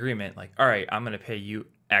make an agreement, like, all right, I'm going to pay you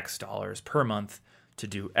X dollars per month to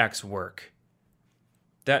do X work.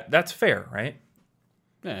 That's fair, right?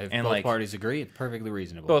 Yeah, if and both like, parties agree, it's perfectly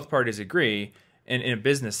reasonable. Both parties agree in a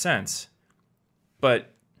business sense.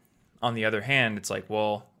 But on the other hand, it's like,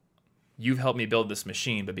 well, you've helped me build this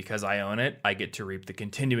machine, but because I own it, I get to reap the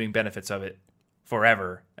continuing benefits of it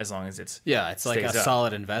forever, as long as it's it's like a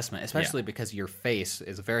solid investment, especially Yeah. because your face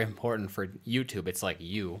is very important for YouTube. It's like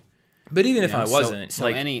you. But even if I wasn't, so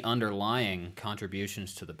like any underlying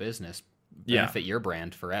contributions to the business benefit your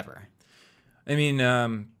brand forever. I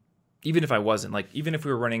mean, even if I wasn't, like, even if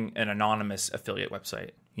we were running an anonymous affiliate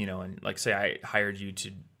website, you know, and like say I hired you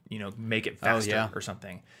to, you know, make it faster or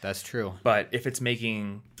something. That's true. But if it's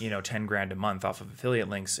making, you know, 10 grand a month off of affiliate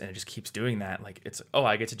links and it just keeps doing that, like it's, oh,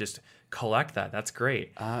 I get to just collect that. That's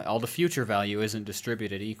great. All the future value isn't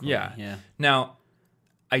distributed equally. Yeah. Now,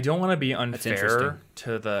 I don't want to be unfair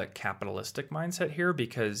to the capitalistic mindset here,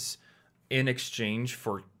 because in exchange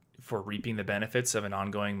for reaping the benefits of an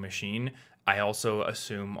ongoing machine, I also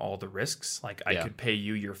assume all the risks. Like I could pay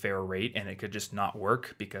you your fair rate and it could just not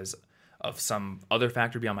work because of some other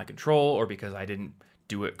factor beyond my control, or because I didn't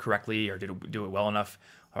do it correctly or didn't do it well enough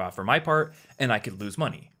for my part, and I could lose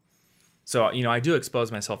money. So, you know, I do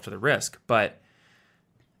expose myself to the risk, but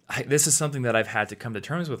this is something that I've had to come to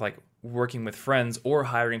terms with, like working with friends or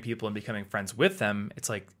hiring people and becoming friends with them. It's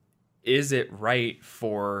like, is it right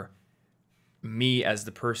for me as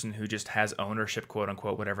the person who just has ownership, quote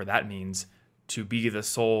unquote, whatever that means, to be the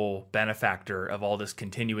sole benefactor of all this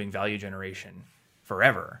continuing value generation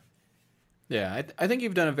forever? Yeah, I think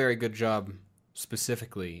you've done a very good job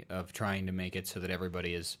specifically of trying to make it so that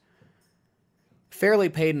everybody is fairly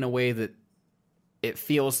paid in a way that it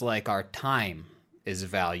feels like our time is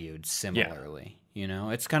valued similarly. You know,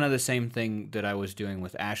 it's kind of the same thing that I was doing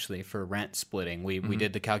with Ashley for rent splitting. We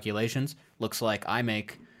did the calculations. Looks like I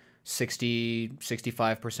make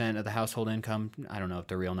 65% of the household income. I don't know if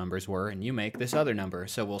the real numbers were, and you make this other number.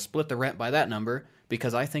 So we'll split the rent by that number,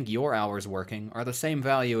 because I think your hours working are the same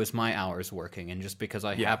value as my hours working. And just because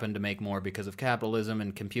I happen to make more because of capitalism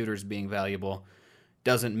and computers being valuable,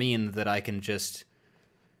 doesn't mean that I can just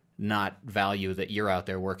not value that you're out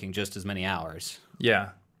there working just as many hours. Yeah.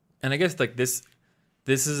 And I guess like this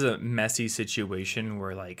is a messy situation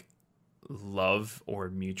where like love or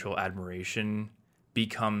mutual admiration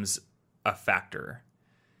becomes a factor.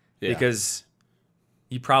 Yeah. Because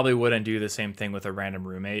you probably wouldn't do the same thing with a random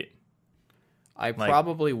roommate. I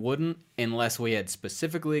probably wouldn't unless we had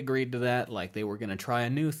specifically agreed to that, like they were going to try a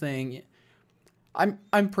new thing.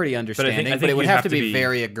 I'm pretty understanding, I think but it would you'd have to be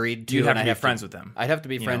very agreed to. You'd have and to I'd be friends with them. I'd have to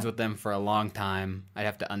be friends know? with them for a long time. I'd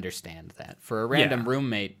have to understand that. For a random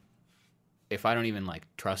roommate, if I don't even like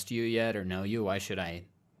trust you yet or know you, why should I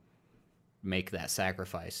make that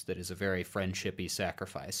sacrifice? That is a very friendshipy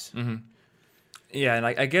sacrifice. Mm-hmm. Yeah, and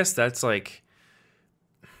I guess that's like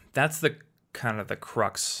that's the kind of the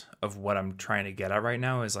crux of what I'm trying to get at right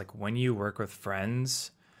now is like when you work with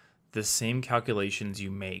friends, the same calculations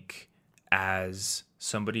you make as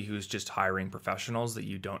somebody who's just hiring professionals that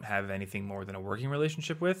you don't have anything more than a working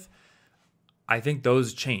relationship with, I think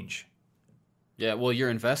those change. Yeah, well, you're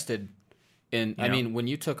invested in, You know? mean, when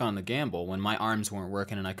you took on the gamble, when my arms weren't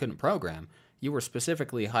working and I couldn't program, you were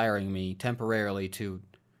specifically hiring me temporarily to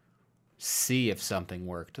see if something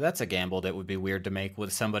worked. That's a gamble that would be weird to make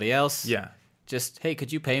with somebody else. Yeah. Just, hey,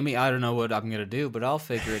 could you pay me? I don't know what I'm going to do, but I'll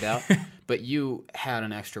figure it out. But you had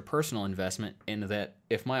an extra personal investment in that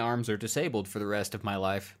if my arms are disabled for the rest of my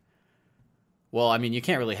life, well, I mean, you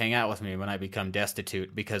can't really hang out with me when I become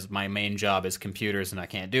destitute because my main job is computers and I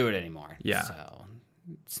can't do it anymore. Yeah. So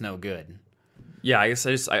it's no good. Yeah, I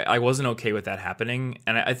guess I wasn't okay with that happening.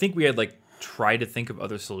 And I think we had like tried to think of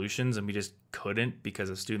other solutions and we just couldn't because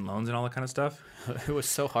of student loans and all that kind of stuff. It was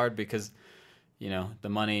so hard because, you know, the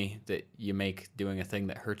money that you make doing a thing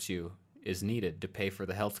that hurts you is needed to pay for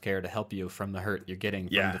the health care to help you from the hurt you're getting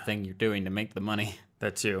from the thing you're doing to make the money.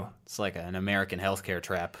 That too. It's like an American healthcare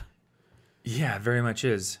trap. Yeah, it very much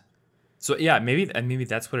is. So yeah, maybe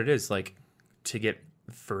that's what it is. Like to get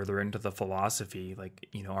further into the philosophy, like,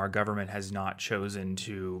 you know, our government has not chosen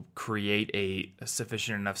to create a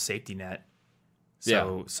sufficient enough safety net.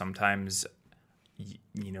 So sometimes,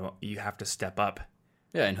 you know, you have to step up.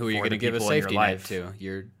 Yeah, and who are you for going to the give a people in your safety net life. to?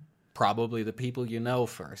 You're probably the people you know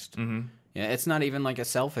first. Mm-hmm. Yeah, it's not even like a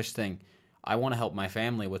selfish thing. I want to help my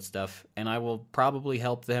family with stuff, and I will probably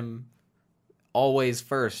help them always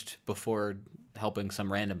first before helping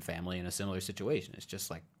some random family in a similar situation. It's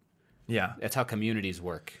just like, Yeah. that's how communities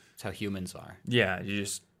work. It's how humans are. Yeah,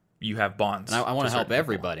 you have bonds. And I want to help certain people.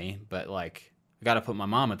 everybody, but like, I got to put my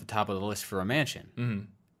mom at the top of the list for a mansion. Mm-hmm.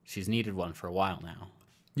 She's needed one for a while now.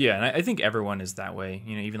 Yeah, and I think everyone is that way.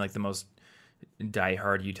 You know, even like the most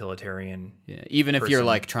diehard utilitarian. Yeah, even if you're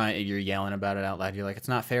person. like you're yelling about it out loud, you're like, it's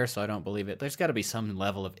not fair, so I don't believe it. There's got to be some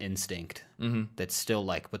level of instinct that's still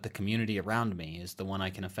like, but the community around me is the one I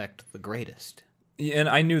can affect the greatest. Yeah, and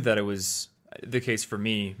I knew that it was the case for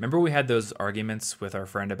me. Remember we had those arguments with our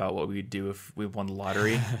friend about what we'd do if we won the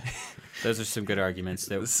lottery? Those are some good arguments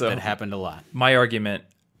that happened a lot. My argument,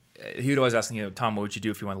 he would always ask me, Tom, what would you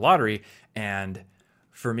do if you won the lottery? And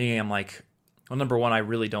for me, I'm like, well, number one, I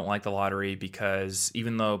really don't like the lottery because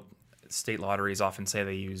even though state lotteries often say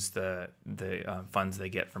they use the funds they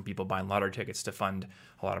get from people buying lottery tickets to fund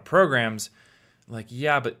a lot of programs, like,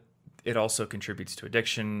 yeah, but it also contributes to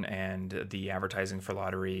addiction, and the advertising for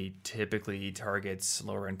lottery typically targets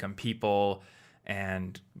lower income people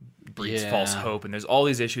and breeds false hope. And there's all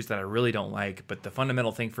these issues that I really don't like. But the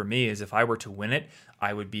fundamental thing for me is if I were to win it,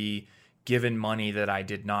 I would be given money that I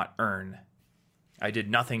did not earn. I did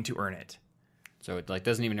nothing to earn it. So it like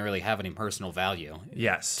doesn't even really have any personal value.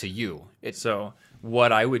 Yes. To you. So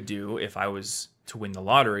what I would do if I was to win the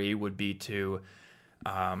lottery would be to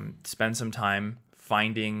spend some time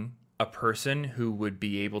finding a person who would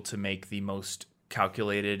be able to make the most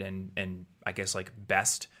calculated and I guess like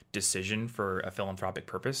best decision for a philanthropic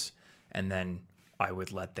purpose, and then I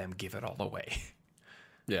would let them give it all away.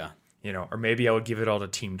 Yeah. You know, or maybe I would give it all to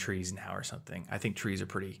Team Trees now or something. I think trees are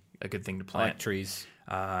a good thing to I plant. like trees.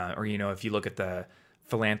 Or, you know, if you look at the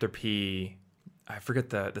philanthropy, I forget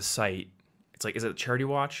the site. It's like, is it Charity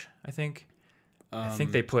Watch, I think? I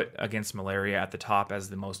think they put Against Malaria at the top as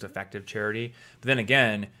the most effective charity. But then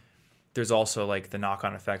again, there's also like the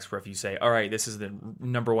knock-on effects where if you say, all right, this is the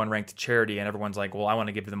number one ranked charity, and everyone's like, well, I want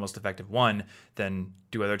to give you the most effective one, then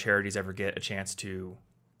do other charities ever get a chance to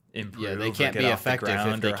improve? Yeah, they can't or be get off the effective if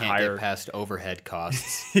ground they or can't hire... get past overhead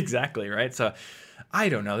costs. Exactly, right? So I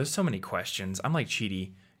don't know. There's so many questions. I'm like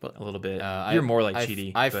Cheaty a little bit. You're more like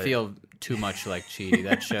Cheaty. I feel too much like Cheaty.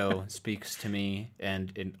 That show speaks to me,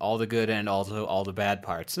 and in all the good and also all the bad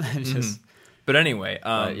parts. Just, But anyway,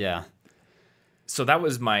 yeah. so that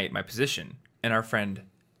was my position, and our friend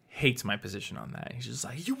hates my position on that. He's just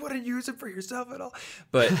like, you wouldn't use it for yourself at all.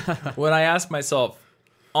 But when I ask myself,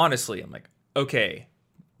 honestly, I'm like, okay,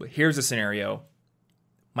 but here's a scenario.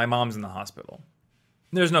 My mom's in the hospital.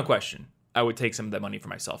 There's no question. I would take some of that money for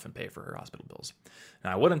myself and pay for her hospital bills.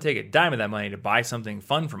 Now, I wouldn't take a dime of that money to buy something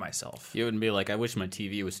fun for myself. You wouldn't be like, I wish my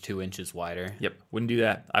TV was 2 inches wider. Yep, wouldn't do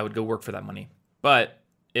that. I would go work for that money. But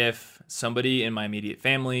if somebody in my immediate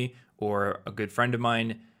family or a good friend of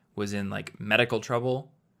mine was in like medical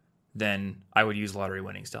trouble, then I would use lottery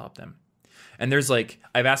winnings to help them. And there's like,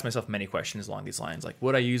 I've asked myself many questions along these lines. Like,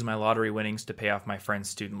 would I use my lottery winnings to pay off my friend's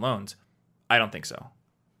student loans? I don't think so.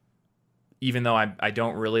 Even though I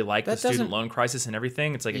don't really like the student loan crisis and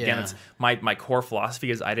everything. It's like, again, it's my core philosophy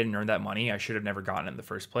is I didn't earn that money. I should have never gotten it in the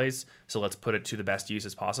first place. So let's put it to the best use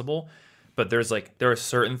as possible. But there are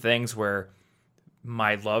certain things where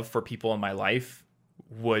my love for people in my life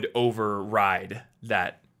would override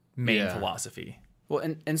that main philosophy. Well,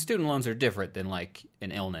 and student loans are different than like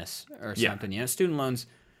an illness or something. You know, student loans,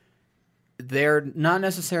 they're not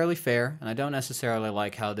necessarily fair, and I don't necessarily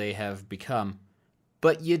like how they have become.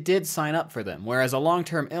 But you did sign up for them, whereas a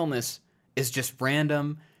long-term illness is just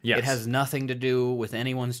random. Yes. It has nothing to do with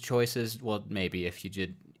anyone's choices. Well, maybe if you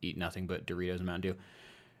did eat nothing but Doritos and Mountain Dew,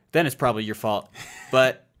 then it's probably your fault.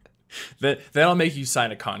 But that'll make you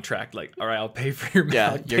sign a contract. Like, all right, I'll pay for your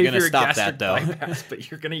you're gonna stop that though. Bypass, but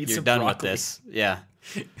you're gonna eat you're some done broccoli. with this. Yeah,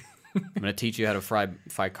 I'm gonna teach you how to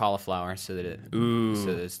fry cauliflower so that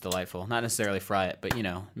it's delightful. Not necessarily fry it, but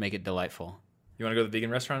make it delightful. You want to go to the vegan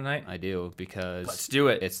restaurant tonight? I do, because let's do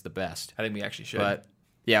it. It's the best. I think we actually should. But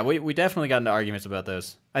yeah, we definitely got into arguments about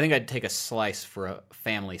those. I think I'd take a slice for a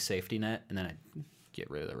family safety net, and then I'd get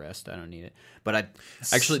rid of the rest. I don't need it. But I'd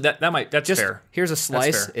actually that's just fair. Here's a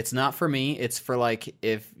slice. It's not for me. It's for like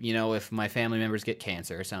if my family members get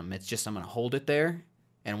cancer or something. It's just I'm gonna hold it there,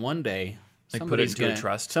 and one day put it into a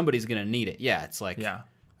trust. Somebody's gonna need it. Yeah, it's like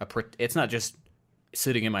it's not just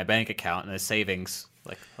sitting in my bank account and a savings.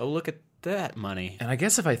 Like, oh, look at that money. And I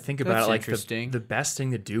guess if I think about it, like the best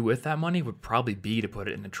thing to do with that money would probably be to put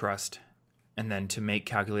it in a trust and then to make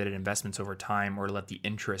calculated investments over time, or let the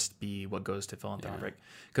interest be what goes to philanthropic.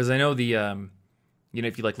 Because I know if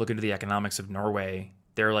you like look into the economics of Norway,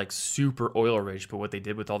 they're like super oil rich, but what they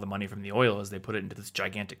did with all the money from the oil is they put it into this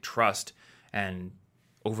gigantic trust, and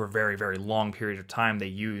over a very, very long period of time, they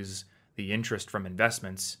use the interest from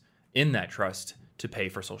investments in that trust to pay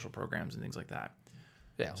for social programs and things like that.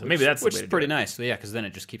 Yeah, so maybe that's the way to do it. Which is pretty nice. So yeah, because then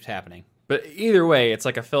it just keeps happening. But either way, it's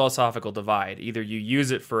like a philosophical divide. Either you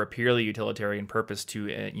use it for a purely utilitarian purpose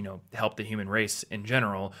to help the human race in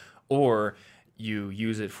general, or you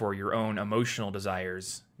use it for your own emotional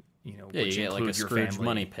desires. Which you get like a your Scrooge family.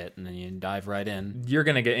 Money pit, and then you dive right in. You're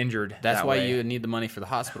gonna get injured. That's why you need the money for the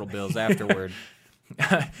hospital bills afterward.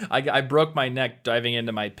 I broke my neck diving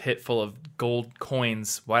into my pit full of gold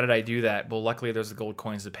coins. Why did I do that? Well, luckily there's the gold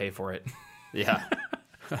coins to pay for it. Yeah.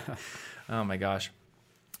 Oh my gosh.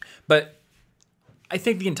 But I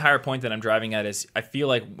think the entire point that I'm driving at is I feel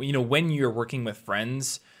like, when you're working with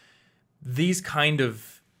friends, these kind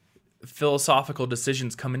of philosophical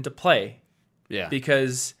decisions come into play. Yeah.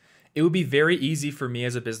 Because it would be very easy for me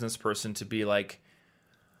as a business person to be like,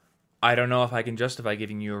 I don't know if I can justify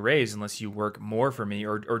giving you a raise unless you work more for me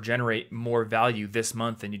or generate more value this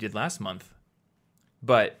month than you did last month.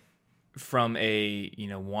 But from a,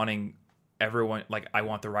 wanting everyone, like, I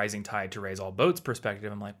want the rising tide to raise all boats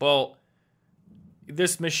perspective, I'm like, well,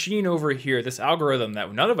 this machine over here, this algorithm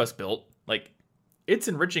that none of us built, like, it's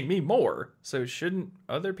enriching me more. So shouldn't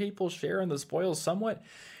other people share in the spoils somewhat?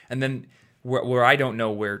 And then where I don't know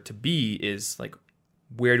where to be is like,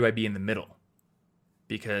 where do I be in the middle?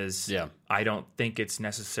 Because I don't think it's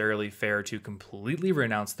necessarily fair to completely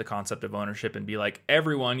renounce the concept of ownership and be like,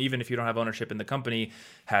 everyone, even if you don't have ownership in the company,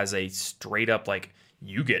 has a straight up like,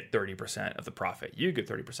 you get 30% of the profit. You get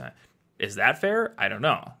 30%. Is that fair? I don't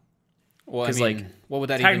know. Well, I mean, what would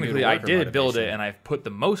that technically even do to I did build it and I've put the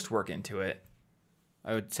most work into it.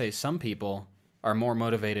 I would say some people are more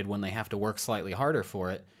motivated when they have to work slightly harder for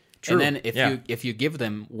it. True. And then if you give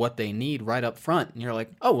them what they need right up front, and you're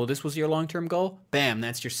like, oh, well, this was your long-term goal? Bam,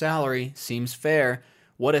 that's your salary. Seems fair.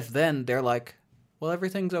 What if then they're like, well,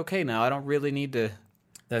 everything's okay now. I don't really need to.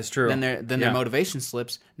 That's true. Then their motivation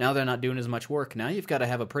slips. Now they're not doing as much work. Now you've got to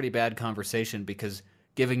have a pretty bad conversation, because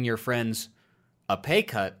giving your friends a pay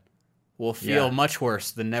cut will feel much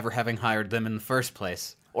worse than never having hired them in the first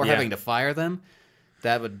place, or having to fire them.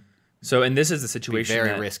 That would and this is the situation be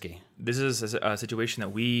very risky. This is a situation that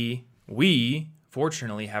we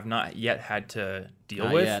fortunately have not yet had to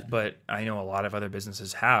deal with, but I know a lot of other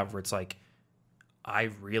businesses have, where it's like, I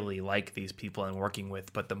really like these people I'm working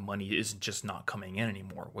with, but the money is just not coming in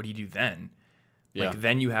anymore. What do you do then? Like,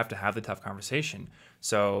 then you have to have the tough conversation.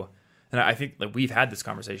 So, and I think like we've had this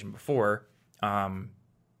conversation before. And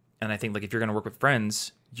I think like if you're going to work with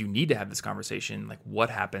friends, you need to have this conversation. Like, what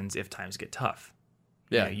happens if times get tough?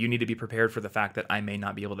 Yeah. You need to be prepared for the fact that I may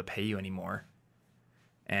not be able to pay you anymore.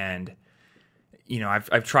 And,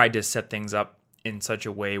 I've tried to set things up in such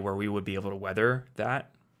a way where we would be able to weather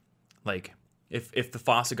that. Like, if the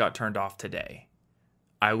faucet got turned off today,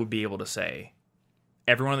 I would be able to say,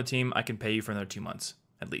 everyone on the team, I can pay you for another 2 months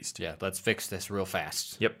at least. Yeah, let's fix this real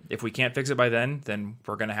fast. Yep. If we can't fix it by then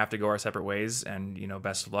we're gonna have to go our separate ways. And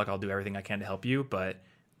best of luck. I'll do everything I can to help you. But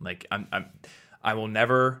like, I will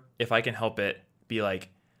never, if I can help it, be like,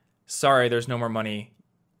 sorry, there's no more money.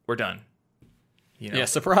 We're done. Yeah,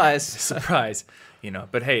 surprise. Surprise.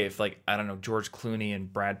 But hey, if like, I don't know, George Clooney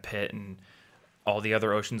and Brad Pitt and all the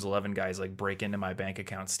other Ocean's 11 guys like break into my bank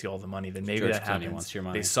account, steal all the money, then maybe George that Clooney happens. wants your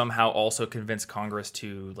money. They somehow also convince Congress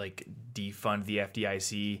to like defund the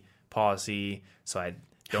FDIC policy, so I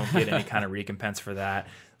don't get any kind of recompense for that.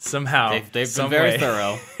 Somehow they've been very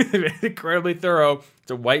thorough. Incredibly thorough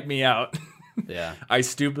to wipe me out. Yeah. I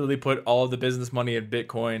stupidly put all of the business money in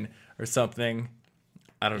Bitcoin or something.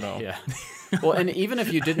 I don't know. Yeah. Well, and even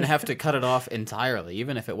if you didn't have to cut it off entirely,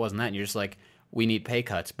 even if it wasn't that, and you're just like, we need pay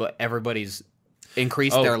cuts, but everybody's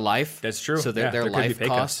increased their life. That's true. So their there could be life pay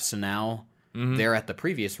costs, cuts. so now they're at the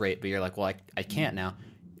previous rate, but you're like, well, I can't now.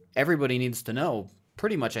 Everybody needs to know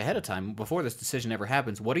pretty much ahead of time, before this decision ever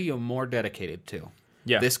happens, what are you more dedicated to?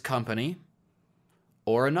 Yeah. This company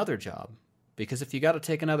or another job? Because if you got to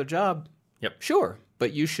take another job, sure,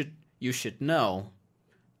 but you should know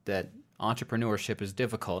that entrepreneurship is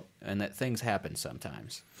difficult and that things happen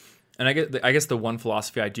sometimes. And I guess the one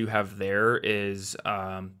philosophy I do have there is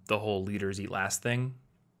the whole leaders eat last thing.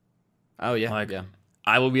 Oh, yeah. Like, yeah.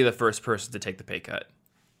 I will be the first person to take the pay cut.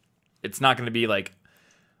 It's not going to be like,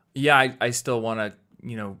 yeah, I still want to,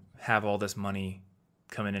 have all this money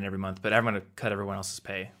coming in every month, but I'm going to cut everyone else's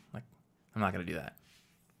pay. Like, I'm not going to do that.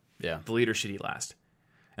 Yeah. The leader should eat last.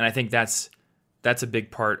 And I think that's a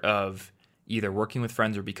big part of either working with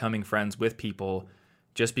friends or becoming friends with people.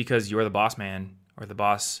 Just because you're the boss man or the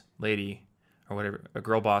boss lady or whatever, a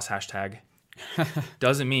girl boss hashtag,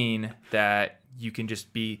 doesn't mean that you can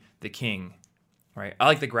just be the king, right? I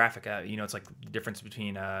like the graphic. It's like the difference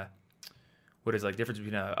between what is like difference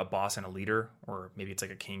between a boss and a leader, or maybe it's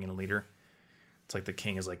like a king and a leader. It's like the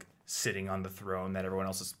king is like sitting on the throne that everyone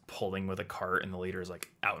else is pulling with a cart, and the leader is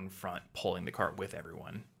like out in front pulling the cart with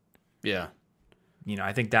everyone. Yeah.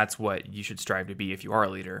 I think that's what you should strive to be if you are a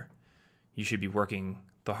leader. You should be working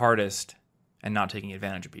the hardest and not taking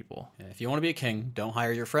advantage of people. Yeah, if you want to be a king, don't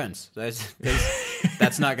hire your friends. That's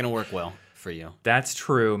not going to work well for you. That's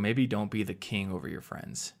true. Maybe don't be the king over your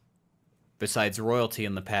friends. Besides, royalty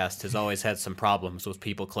in the past has always had some problems with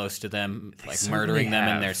people close to them, They like certainly murdering them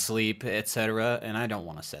in have. their sleep, etc. And I don't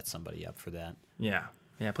want to set somebody up for that. Yeah.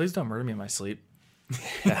 Please don't murder me in my sleep.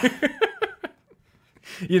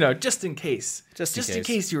 Just in case. Just in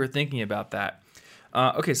case you were thinking about that.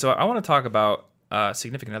 Okay, so I want to talk about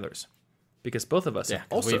significant others, because both of us have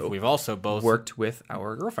also we've also both worked with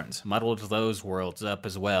our girlfriends. muddled those worlds up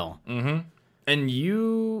as well. And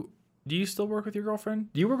do you still work with your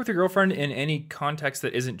girlfriend? Do you work with your girlfriend in any context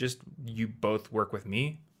that isn't just you both work with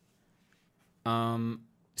me?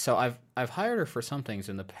 So I've hired her for some things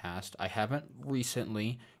in the past. I haven't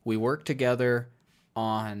recently. We worked together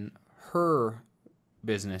on her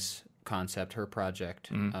business concept, her project,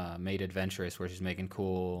 Made Adventurous, where she's making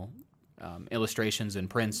cool illustrations and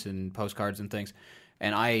prints and postcards and things.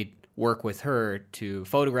 And I work with her to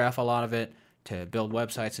photograph a lot of it, to build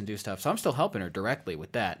websites and do stuff. So I'm still helping her directly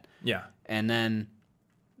with that. Yeah. And then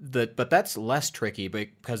but that's less tricky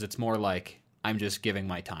because it's more like I'm just giving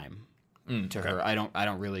my time to her. I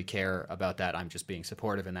don't really care about that. I'm just being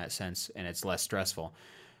supportive in that sense, and it's less stressful.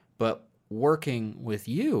 But working with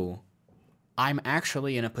you, I'm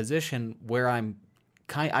actually in a position where I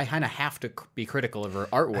kind of have to be critical of her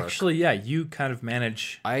artwork. Actually, yeah, you kind of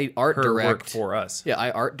manage I art her direct work for us. Yeah,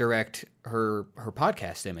 I art direct her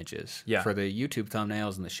podcast images Yeah. for the YouTube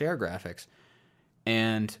thumbnails and the share graphics.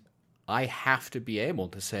 And I have to be able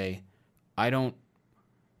to say, I don't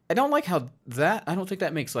like how I don't think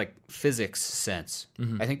that makes like physics sense.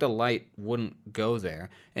 I think the light wouldn't go there.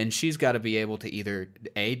 And she's got to be able to either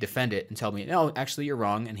A, defend it and tell me, no, actually you're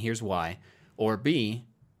wrong and here's why. Or B,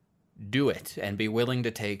 do it and be willing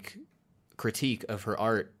to take critique of her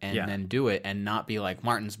art and then do it and not be like,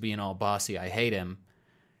 Martin's being all bossy, I hate him.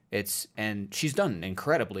 And she's done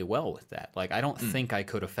incredibly well with that. Like, I don't think I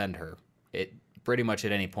could offend her. pretty much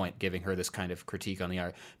at any point giving her this kind of critique on the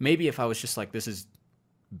art. Maybe if I was just like, this is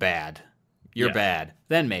bad, you're bad,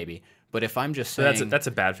 then maybe. But if I'm just saying... So that's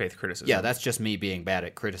a bad faith criticism. Yeah, that's just me being bad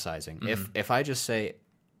at criticizing. If I just say,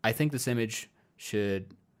 I think this image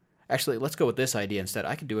should... Actually, let's go with this idea instead.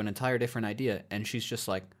 I could do an entire different idea. And she's just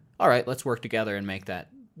like, all right, let's work together and make that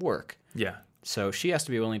work. Yeah. So she has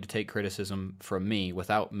to be willing to take criticism from me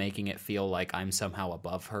without making it feel like I'm somehow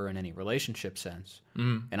above her in any relationship sense.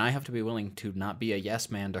 And I have to be willing to not be a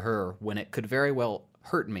yes man to her when it could very well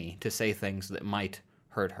hurt me to say things that might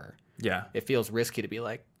hurt her. Yeah. It feels risky to be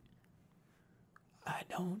like, I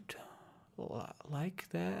don't like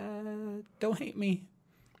that. Don't hate me.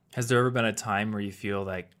 Has there ever been a time where you feel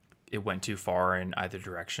like it went too far in either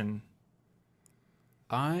direction?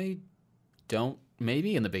 I don't.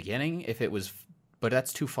 Maybe in the beginning, if it was, but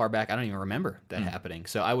that's too far back. I don't even remember that happening.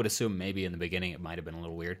 So I would assume maybe in the beginning it might have been a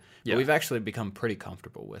little weird. Yeah. But we've actually become pretty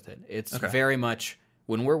comfortable with it. It's Okay. very much,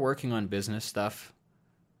 when we're working on business stuff,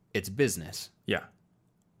 it's business. Yeah.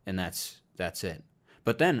 And that's it.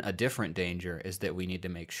 But then a different danger is that we need to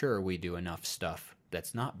make sure we do enough stuff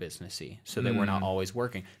that's not businessy so that we're not always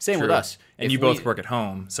working. Same with True. us. And If you both work at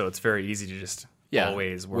home, so it's very easy to just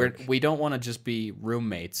always work. We don't want to just be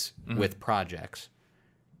roommates with projects.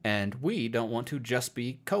 And we don't want to just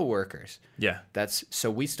be coworkers. Yeah. So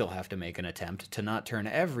we still have to make an attempt to not turn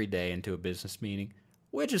every day into a business meeting,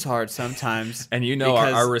 which is hard sometimes. And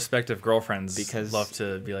our respective girlfriends love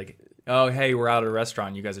to be like, oh, hey, we're out at a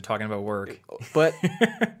restaurant. You guys are talking about work. But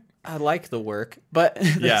I like the work. But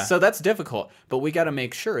so that's difficult. But we got to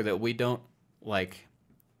make sure that we don't like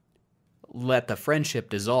let the friendship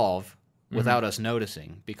dissolve without us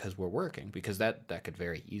noticing because we're working, because that could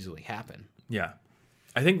very easily happen. Yeah.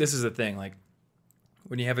 I think this is the thing. Like,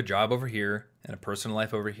 when you have a job over here and a personal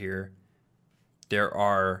life over here, there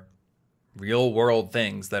are real world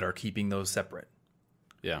things that are keeping those separate.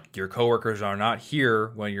 Yeah. Your coworkers are not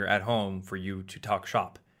here when you're at home for you to talk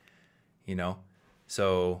shop,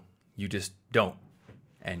 So you just don't.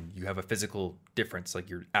 And you have a physical difference, like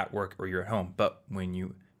you're at work or you're at home. But when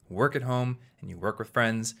you work at home and you work with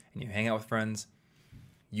friends and you hang out with friends,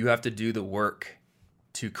 you have to do the work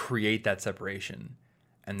to create that separation.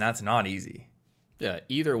 And that's not easy. Yeah,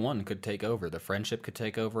 either one could take over. The friendship could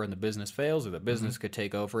take over and the business fails, or the business could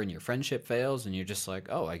take over and your friendship fails, and you're just like,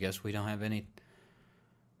 oh, I guess we don't have any...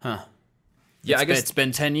 Huh. Yeah, I guess it's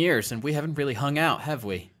been 10 years and we haven't really hung out, have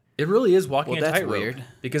we? It really is walking a that's tightrope. weird.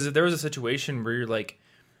 Because if there was a situation where you're like,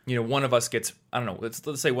 one of us gets, I don't know,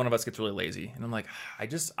 let's say one of us gets really lazy. And I'm like,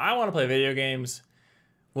 I want to play video games.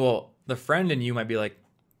 Well, the friend in you might be like,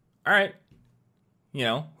 all right,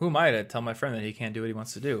 who am I to tell my friend that he can't do what he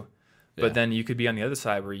wants to do? Yeah. But then you could be on the other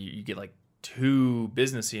side where you get like too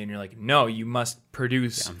businessy and you're like, no, you must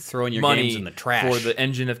produce I'm throwing your money games in the trash for the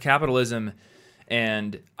engine of capitalism.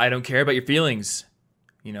 And I don't care about your feelings.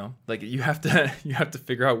 Like you have to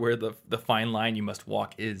figure out where the fine line you must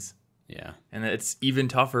walk is. Yeah. And it's even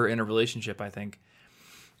tougher in a relationship, I think.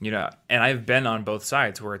 And I've been on both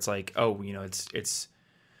sides where it's like, oh, it's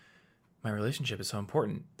my relationship is so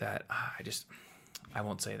important that I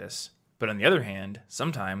won't say this. But on the other hand,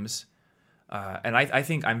 sometimes, and I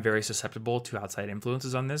think I'm very susceptible to outside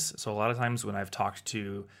influences on this. So a lot of times when I've talked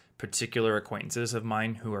to particular acquaintances of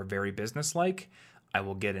mine who are very businesslike, I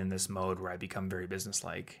will get in this mode where I become very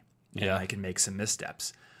businesslike and I can make some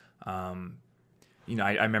missteps. I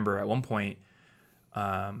remember at one point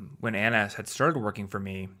when Anna had started working for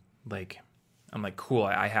me, like, I'm like, cool,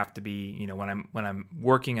 I have to be, when I'm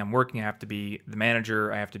working, I have to be the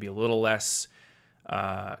manager. I have to be a little less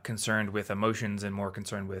concerned with emotions and more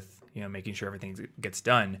concerned with, making sure everything gets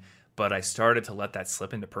done. But I started to let that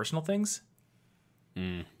slip into personal things.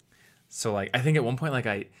 So like, I think at one point,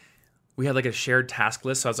 like we had like a shared task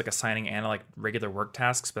list. So I was like assigning Anna like regular work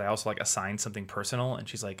tasks, but I also like assigned something personal. And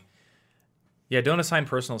she's like, yeah, don't assign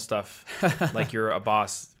personal stuff. Like you're a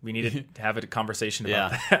boss. We needed to have a conversation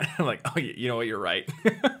about that. I'm like, oh, you know what? You're right.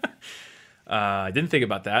 I didn't think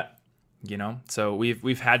about that, So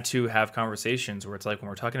we've had to have conversations where it's like when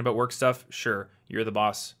we're talking about work stuff, sure, you're the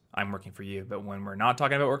boss. I'm working for you. But when we're not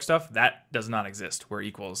talking about work stuff, that does not exist. We're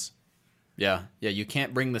equals. Yeah. You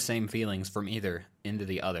can't bring the same feelings from either into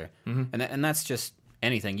the other. And that's just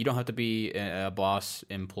anything. You don't have to be a boss,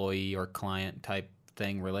 employee, or client type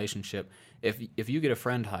thing relationship. If you get a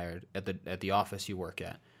friend hired at the office you work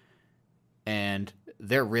at, and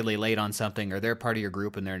they're really late on something, or they're part of your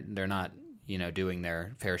group and they're not doing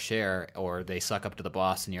their fair share, or they suck up to the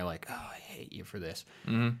boss, and you're like, oh, I hate you for this.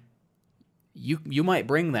 You might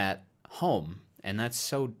bring that home, And that's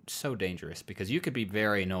so dangerous because you could be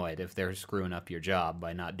very annoyed if they're screwing up your job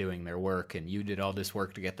by not doing their work and you did all this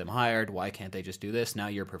work to get them hired. Why can't they just do this? Now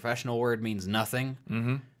your professional word means nothing.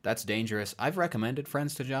 Mm-hmm. That's dangerous. I've recommended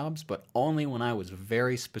friends to jobs, but only when I was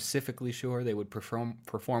very specifically sure they would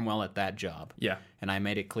perform well at that job. Yeah. And I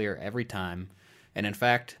made it clear every time. And in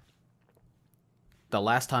fact, the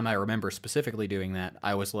last time I remember specifically doing that,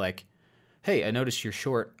 I was like, hey, I noticed you're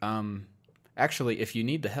short. Actually, if you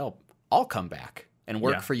need the help, I'll come back and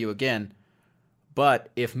work for you again. But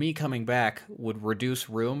if me coming back would reduce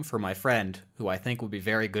room for my friend, who I think would be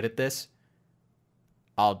very good at this,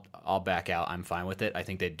 I'll back out. I'm fine with it. I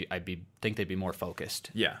think they'd be more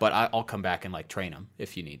focused. Yeah. But I'll come back and like train them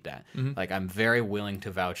if you need that. Mm-hmm. Like I'm very willing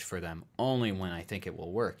to vouch for them only when I think it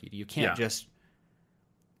will work. You can't just.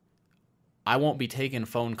 I won't be taking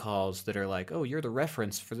phone calls that are like, "Oh, you're the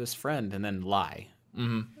reference for this friend," and then lie.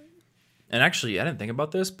 Mm-hmm. And actually, I didn't think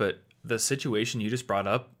about this, but the situation you just brought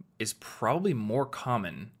up is probably more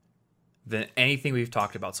common than anything we've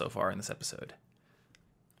talked about so far in this episode.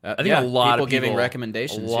 I think a lot of people giving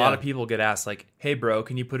recommendations. A lot of people get asked like, "Hey, bro,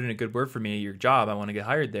 can you put in a good word for me at your job? I want to get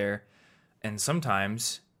hired there." And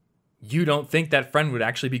sometimes you don't think that friend would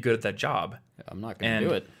actually be good at that job. I'm not going to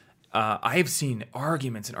do it. I have seen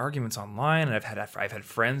arguments and arguments online, and I've had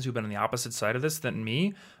friends who've been on the opposite side of this than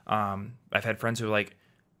me. I've had friends who are like,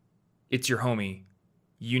 "It's your homie.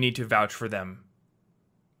 You need to vouch for them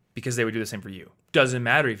because they would do the same for you. Doesn't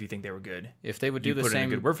matter if you think they were good. If they would do the put in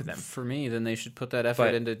same a good word for them. For me, then they should put that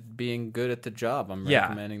effort into being good at the job I'm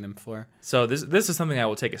recommending them for." So this is something I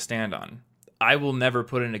will take a stand on. I will never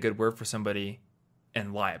put in a good word for somebody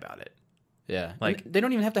and lie about it. Yeah. Like they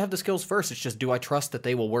don't even have to have the skills first. It's just, do I trust that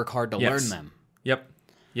they will work hard to learn them? Yep.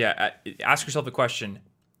 Yeah. Ask yourself the question,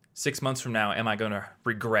 6 months from now, am I going to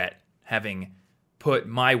regret having put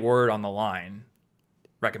my word on the line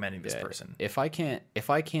recommending this person? If I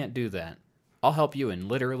can't do that, I'll help you in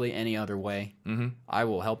literally any other way. Mm-hmm. I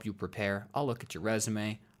will help you prepare. I'll look at your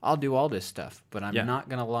resume. I'll do all this stuff, but I'm not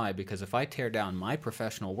going to lie, because if I tear down my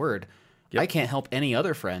professional word, I can't help any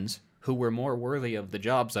other friends who were more worthy of the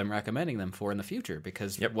jobs I'm recommending them for in the future.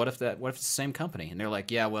 Because what if it's the same company and they're like,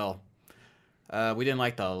 "Yeah, well, we didn't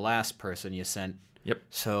like the last person you sent. Yep.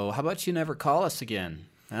 So how about you never call us again,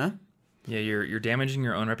 huh?" Yeah, you're damaging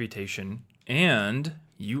your own reputation, and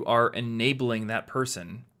you are enabling that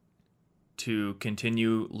person to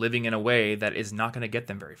continue living in a way that is not going to get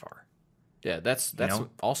them very far. Yeah, that's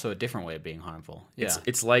also a different way of being harmful. Yeah,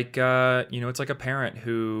 it's like it's like a parent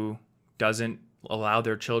who doesn't allow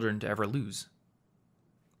their children to ever lose.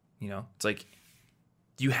 It's like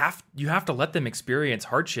you have to let them experience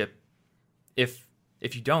hardship. If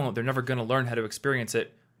you don't, they're never going to learn how to experience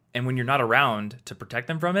it, and when you're not around to protect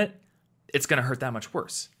them from it, it's going to hurt that much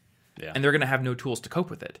worse. Yeah, and they're going to have no tools to cope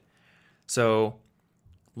with it. So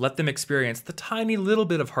let them experience the tiny little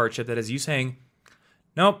bit of hardship that is you saying,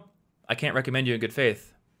 "Nope, I can't recommend you in good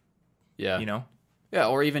faith." Yeah. Yeah,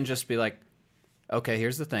 or even just be like, "Okay,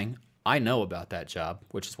 here's the thing. I know about that job,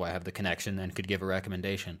 which is why I have the connection and could give a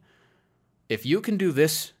recommendation. If you can do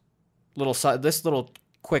this little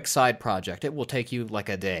quick side project, it will take you like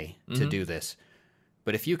a day to do this.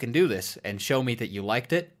 But if you can do this and show me that you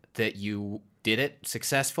liked it, that you did it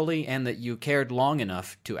successfully, and that you cared long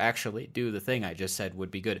enough to actually do the thing I just said would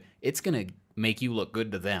be good, it's going to make you look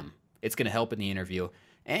good to them. It's going to help in the interview.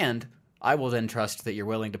 And I will then trust that you're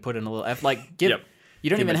willing to put in a little effort. Like, You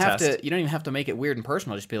don't even have to make it weird and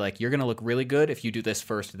personal. Just be like, "You're going to look really good if you do this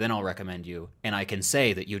first, then I'll recommend you. And I can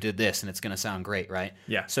say that you did this and it's going to sound great," right?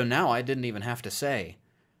 Yeah. So now I didn't even have to say,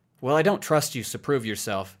 "Well, I don't trust you, so prove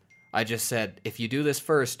yourself." I just said, "If you do this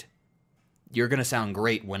first, you're going to sound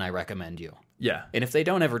great when I recommend you." Yeah. And if they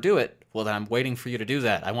don't ever do it, well, then I'm waiting for you to do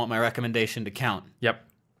that. I want my recommendation to count. Yep.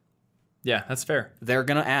 Yeah, that's fair. They're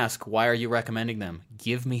going to ask, "Why are you recommending them?"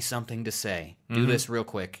 Give me something to say. Do this real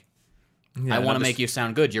quick. Yeah, I want to make you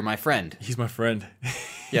sound good. You're my friend. He's my friend.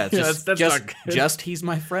 Yeah, that's not good. Just he's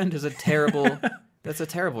my friend is a terrible. That's a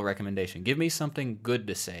terrible recommendation. Give me something good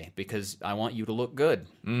to say because I want you to look good.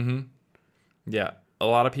 Mm-hmm. Yeah, a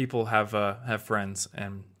lot of people have friends,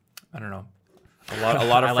 and I don't know. A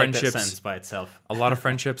lot of I friendships. like that sentence by itself. A lot of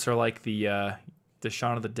friendships are like the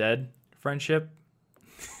Shaun of the Dead friendship.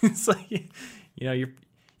 It's like you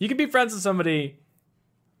can be friends with somebody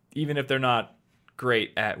even if they're not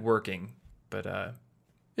great at working. But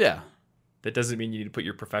that doesn't mean you need to put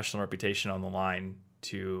your professional reputation on the line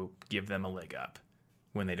to give them a leg up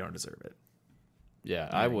when they don't deserve it. Yeah,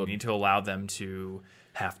 I would. You need to allow them to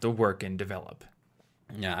have to work and develop.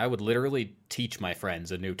 Yeah, I would literally teach my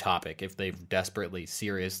friends a new topic if they desperately,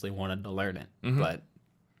 seriously wanted to learn it. Mm-hmm. But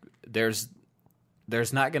there's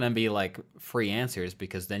there's not going to be like free answers,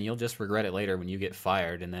 because then you'll just regret it later when you get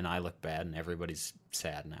fired, and then I look bad and everybody's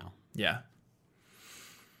sad now. Yeah.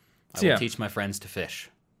 I will teach my friends to fish.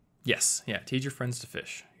 Yes. Yeah. Teach your friends to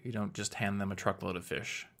fish. You don't just hand them a truckload of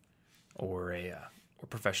fish or a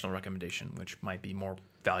professional recommendation, which might be more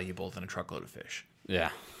valuable than a truckload of fish. Yeah.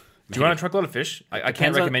 Do you want a truckload of fish? I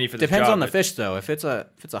can't recommend you for this Depends job, on the fish, though. If it's a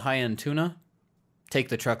high-end tuna, take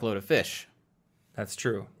the truckload of fish. That's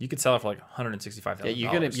true. You could sell it for like $165,000.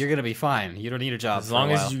 Yeah, you're gonna be fine. You don't need a job as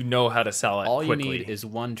long as you know how to sell it. All quickly. you need is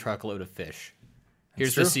one truckload of fish.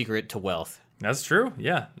 Here's the secret to wealth. That's true.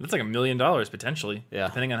 Yeah, that's like $1 million potentially. Yeah,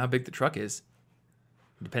 depending on how big the truck is,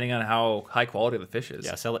 depending on how high quality the fish is.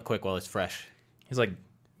 Yeah, sell it quick while it's fresh. He's like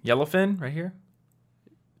yellowfin right here,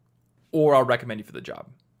 or I'll recommend you for the job.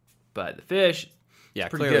 But the fish, yeah,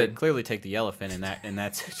 pretty good. Clearly take the yellowfin in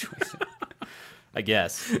that situation. I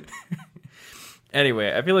guess.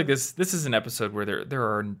 Anyway, I feel like this is an episode where there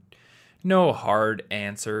are no hard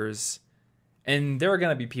answers. And there are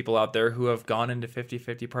going to be people out there who have gone into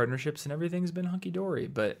 50-50 partnerships and everything's been hunky-dory.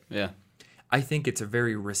 But yeah, I think it's a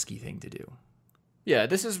very risky thing to do. Yeah,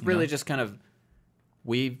 this is really just kind of...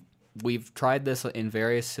 We've tried this in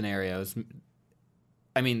various scenarios.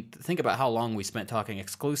 I mean, think about how long we spent talking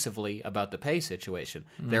exclusively about the pay situation.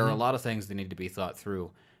 Mm-hmm. There are a lot of things that need to be thought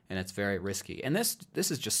through, and it's very risky. And this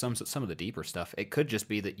is just some of the deeper stuff. It could just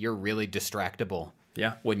be that you're really distractible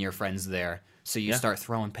when your friend's there. So you start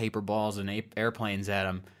throwing paper balls and airplanes at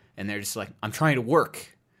them, and they're just like, I'm trying to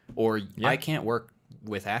work. Or I can't work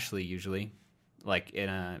with Ashley usually, like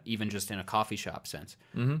even just in a coffee shop sense,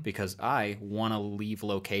 because I want to leave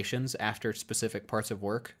locations after specific parts of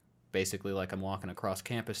work, basically like I'm walking across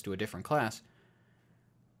campus to a different class.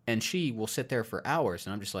 And she will sit there for hours,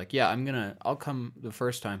 and I'm just like, yeah, I'll come the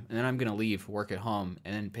first time, and then I'm going to leave, work at home,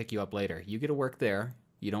 and then pick you up later. You get to work there.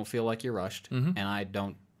 You don't feel like you're rushed, and I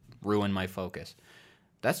don't ruin my focus.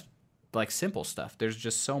 That's like simple stuff. There's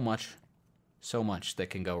just so much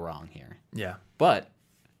that can go wrong here. Yeah. But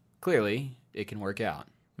clearly it can work out.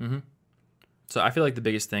 Mm-hmm. So I feel like the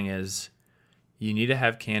biggest thing is you need to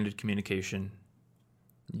have candid communication.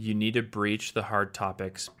 You need to breach the hard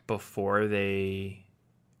topics before they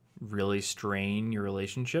really strain your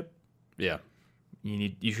relationship. Yeah.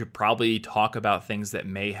 You should probably talk about things that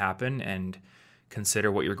may happen and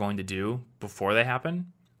consider what you're going to do before they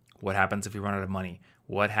happen. What happens if you run out of money?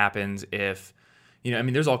 What happens if,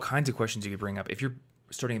 there's all kinds of questions you could bring up. If you're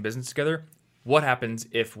starting a business together, what happens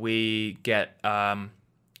if we get an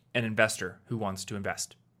investor who wants to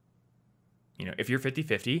invest? If you're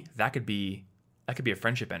 50-50, that could be a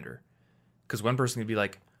friendship ender. Because one person could be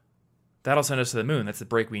like, that'll send us to the moon. That's the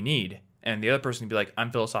break we need. And the other person could be like,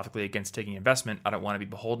 I'm philosophically against taking investment. I don't want to be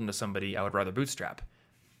beholden to somebody. I would rather bootstrap.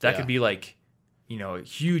 That could be like, a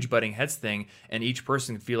huge butting heads thing, and each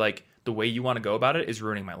person feel like the way you want to go about it is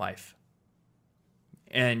ruining my life.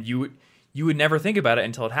 And you would never think about it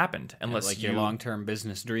until it happened, unless like your long-term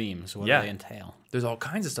business dreams. What do they entail? There's all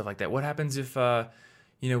kinds of stuff like that. What happens if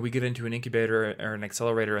we get into an incubator or an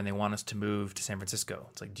accelerator and they want us to move to San Francisco?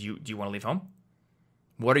 It's like, do you want to leave home?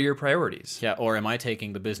 What are your priorities? Yeah, or am I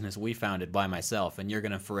taking the business we founded by myself, and you're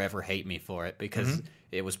going to forever hate me for it because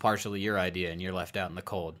it was partially your idea and you're left out in the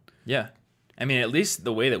cold? Yeah. I mean, at least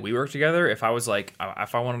the way that we work together, if I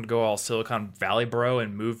wanted to go all Silicon Valley bro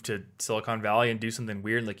and move to Silicon Valley and do something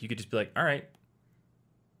weird, like you could just be like, all right,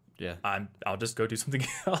 yeah, I'll just go do something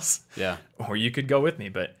else. Yeah. Or you could go with me,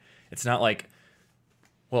 but it's not like,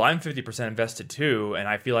 well, I'm 50% invested too, and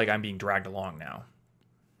I feel like I'm being dragged along now,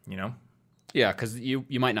 Yeah, because you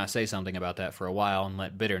might not say something about that for a while and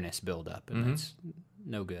let bitterness build up, and that's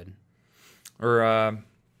no good. Or,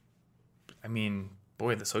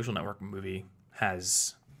 boy, the Social Network movie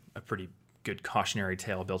has a pretty good cautionary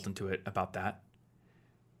tale built into it about that.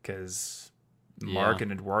 Because Mark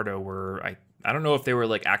and Eduardo were, I don't know if they were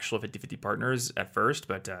like actual 50-50 partners at first,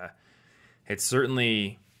 but it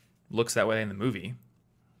certainly looks that way in the movie.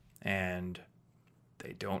 And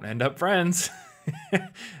they don't end up friends.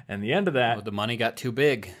 And the end of that... Well, the money got too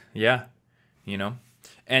big. Yeah.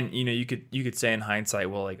 And, you could say in hindsight,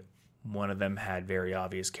 well, like, one of them had very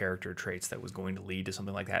obvious character traits that was going to lead to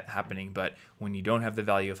something like that happening. But when you don't have the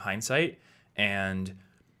value of hindsight, and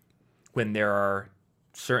when there are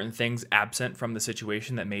certain things absent from the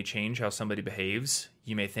situation that may change how somebody behaves,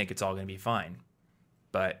 you may think it's all going to be fine.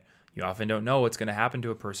 But you often don't know what's going to happen to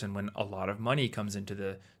a person when a lot of money comes into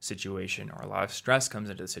the situation or a lot of stress comes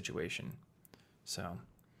into the situation. So,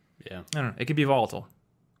 yeah, I don't know. It can be volatile.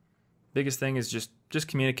 Biggest thing is just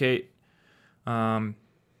communicate.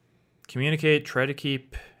 Communicate, try to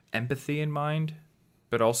keep empathy in mind,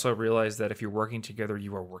 but also realize that if you're working together,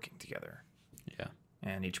 you are working together. Yeah.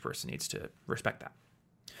 and each person needs to respect that.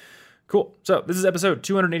 Cool. So this is episode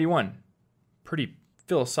 281. Pretty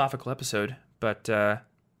philosophical episode, but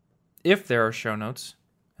if there are show notes,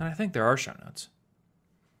 and I think there are show notes,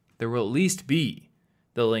 there will at least be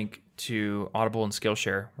the link to Audible and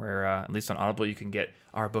Skillshare, where at least on Audible you can get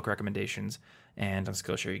our book recommendations, and on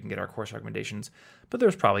Skillshare you can get our course recommendations. But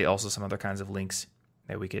there's probably also some other kinds of links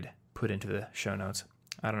that we could put into the show notes.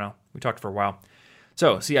 I don't know. We talked for a while.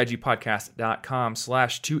 So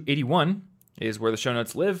cigpodcast.com/281 is where the show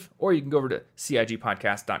notes live, or you can go over to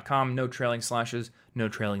cigpodcast.com, no trailing slashes, no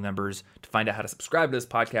trailing numbers, to find out how to subscribe to this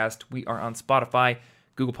podcast. We are on Spotify,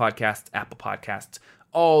 Google Podcasts, Apple Podcasts,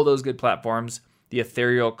 all those good platforms. The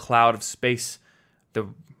ethereal cloud of space, the,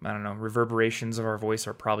 reverberations of our voice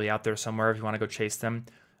are probably out there somewhere if you want to go chase them.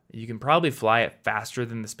 You can probably fly it faster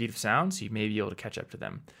than the speed of sound, so you may be able to catch up to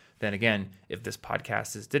them. Then again, if this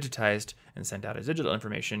podcast is digitized and sent out as digital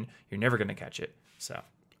information, you're never going to catch it. So,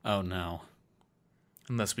 oh no.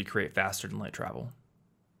 Unless we create faster than light travel.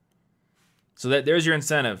 So there's your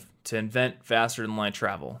incentive to invent faster than light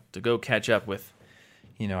travel, to go catch up with,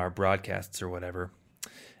 our broadcasts or whatever.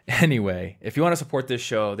 Anyway, if you want to support this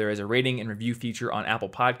show, there is a rating and review feature on Apple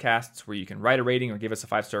Podcasts where you can write a rating or give us a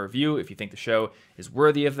 5-star review if you think the show is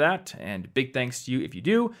worthy of that. And big thanks to you if you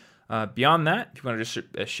do. Beyond that, if you want to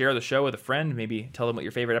just share the show with a friend, maybe tell them what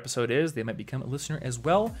your favorite episode is, they might become a listener as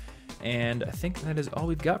well. And I think that is all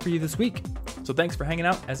we've got for you this week. So thanks for hanging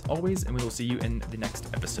out as always, and we will see you in the next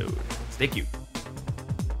episode. Thank you.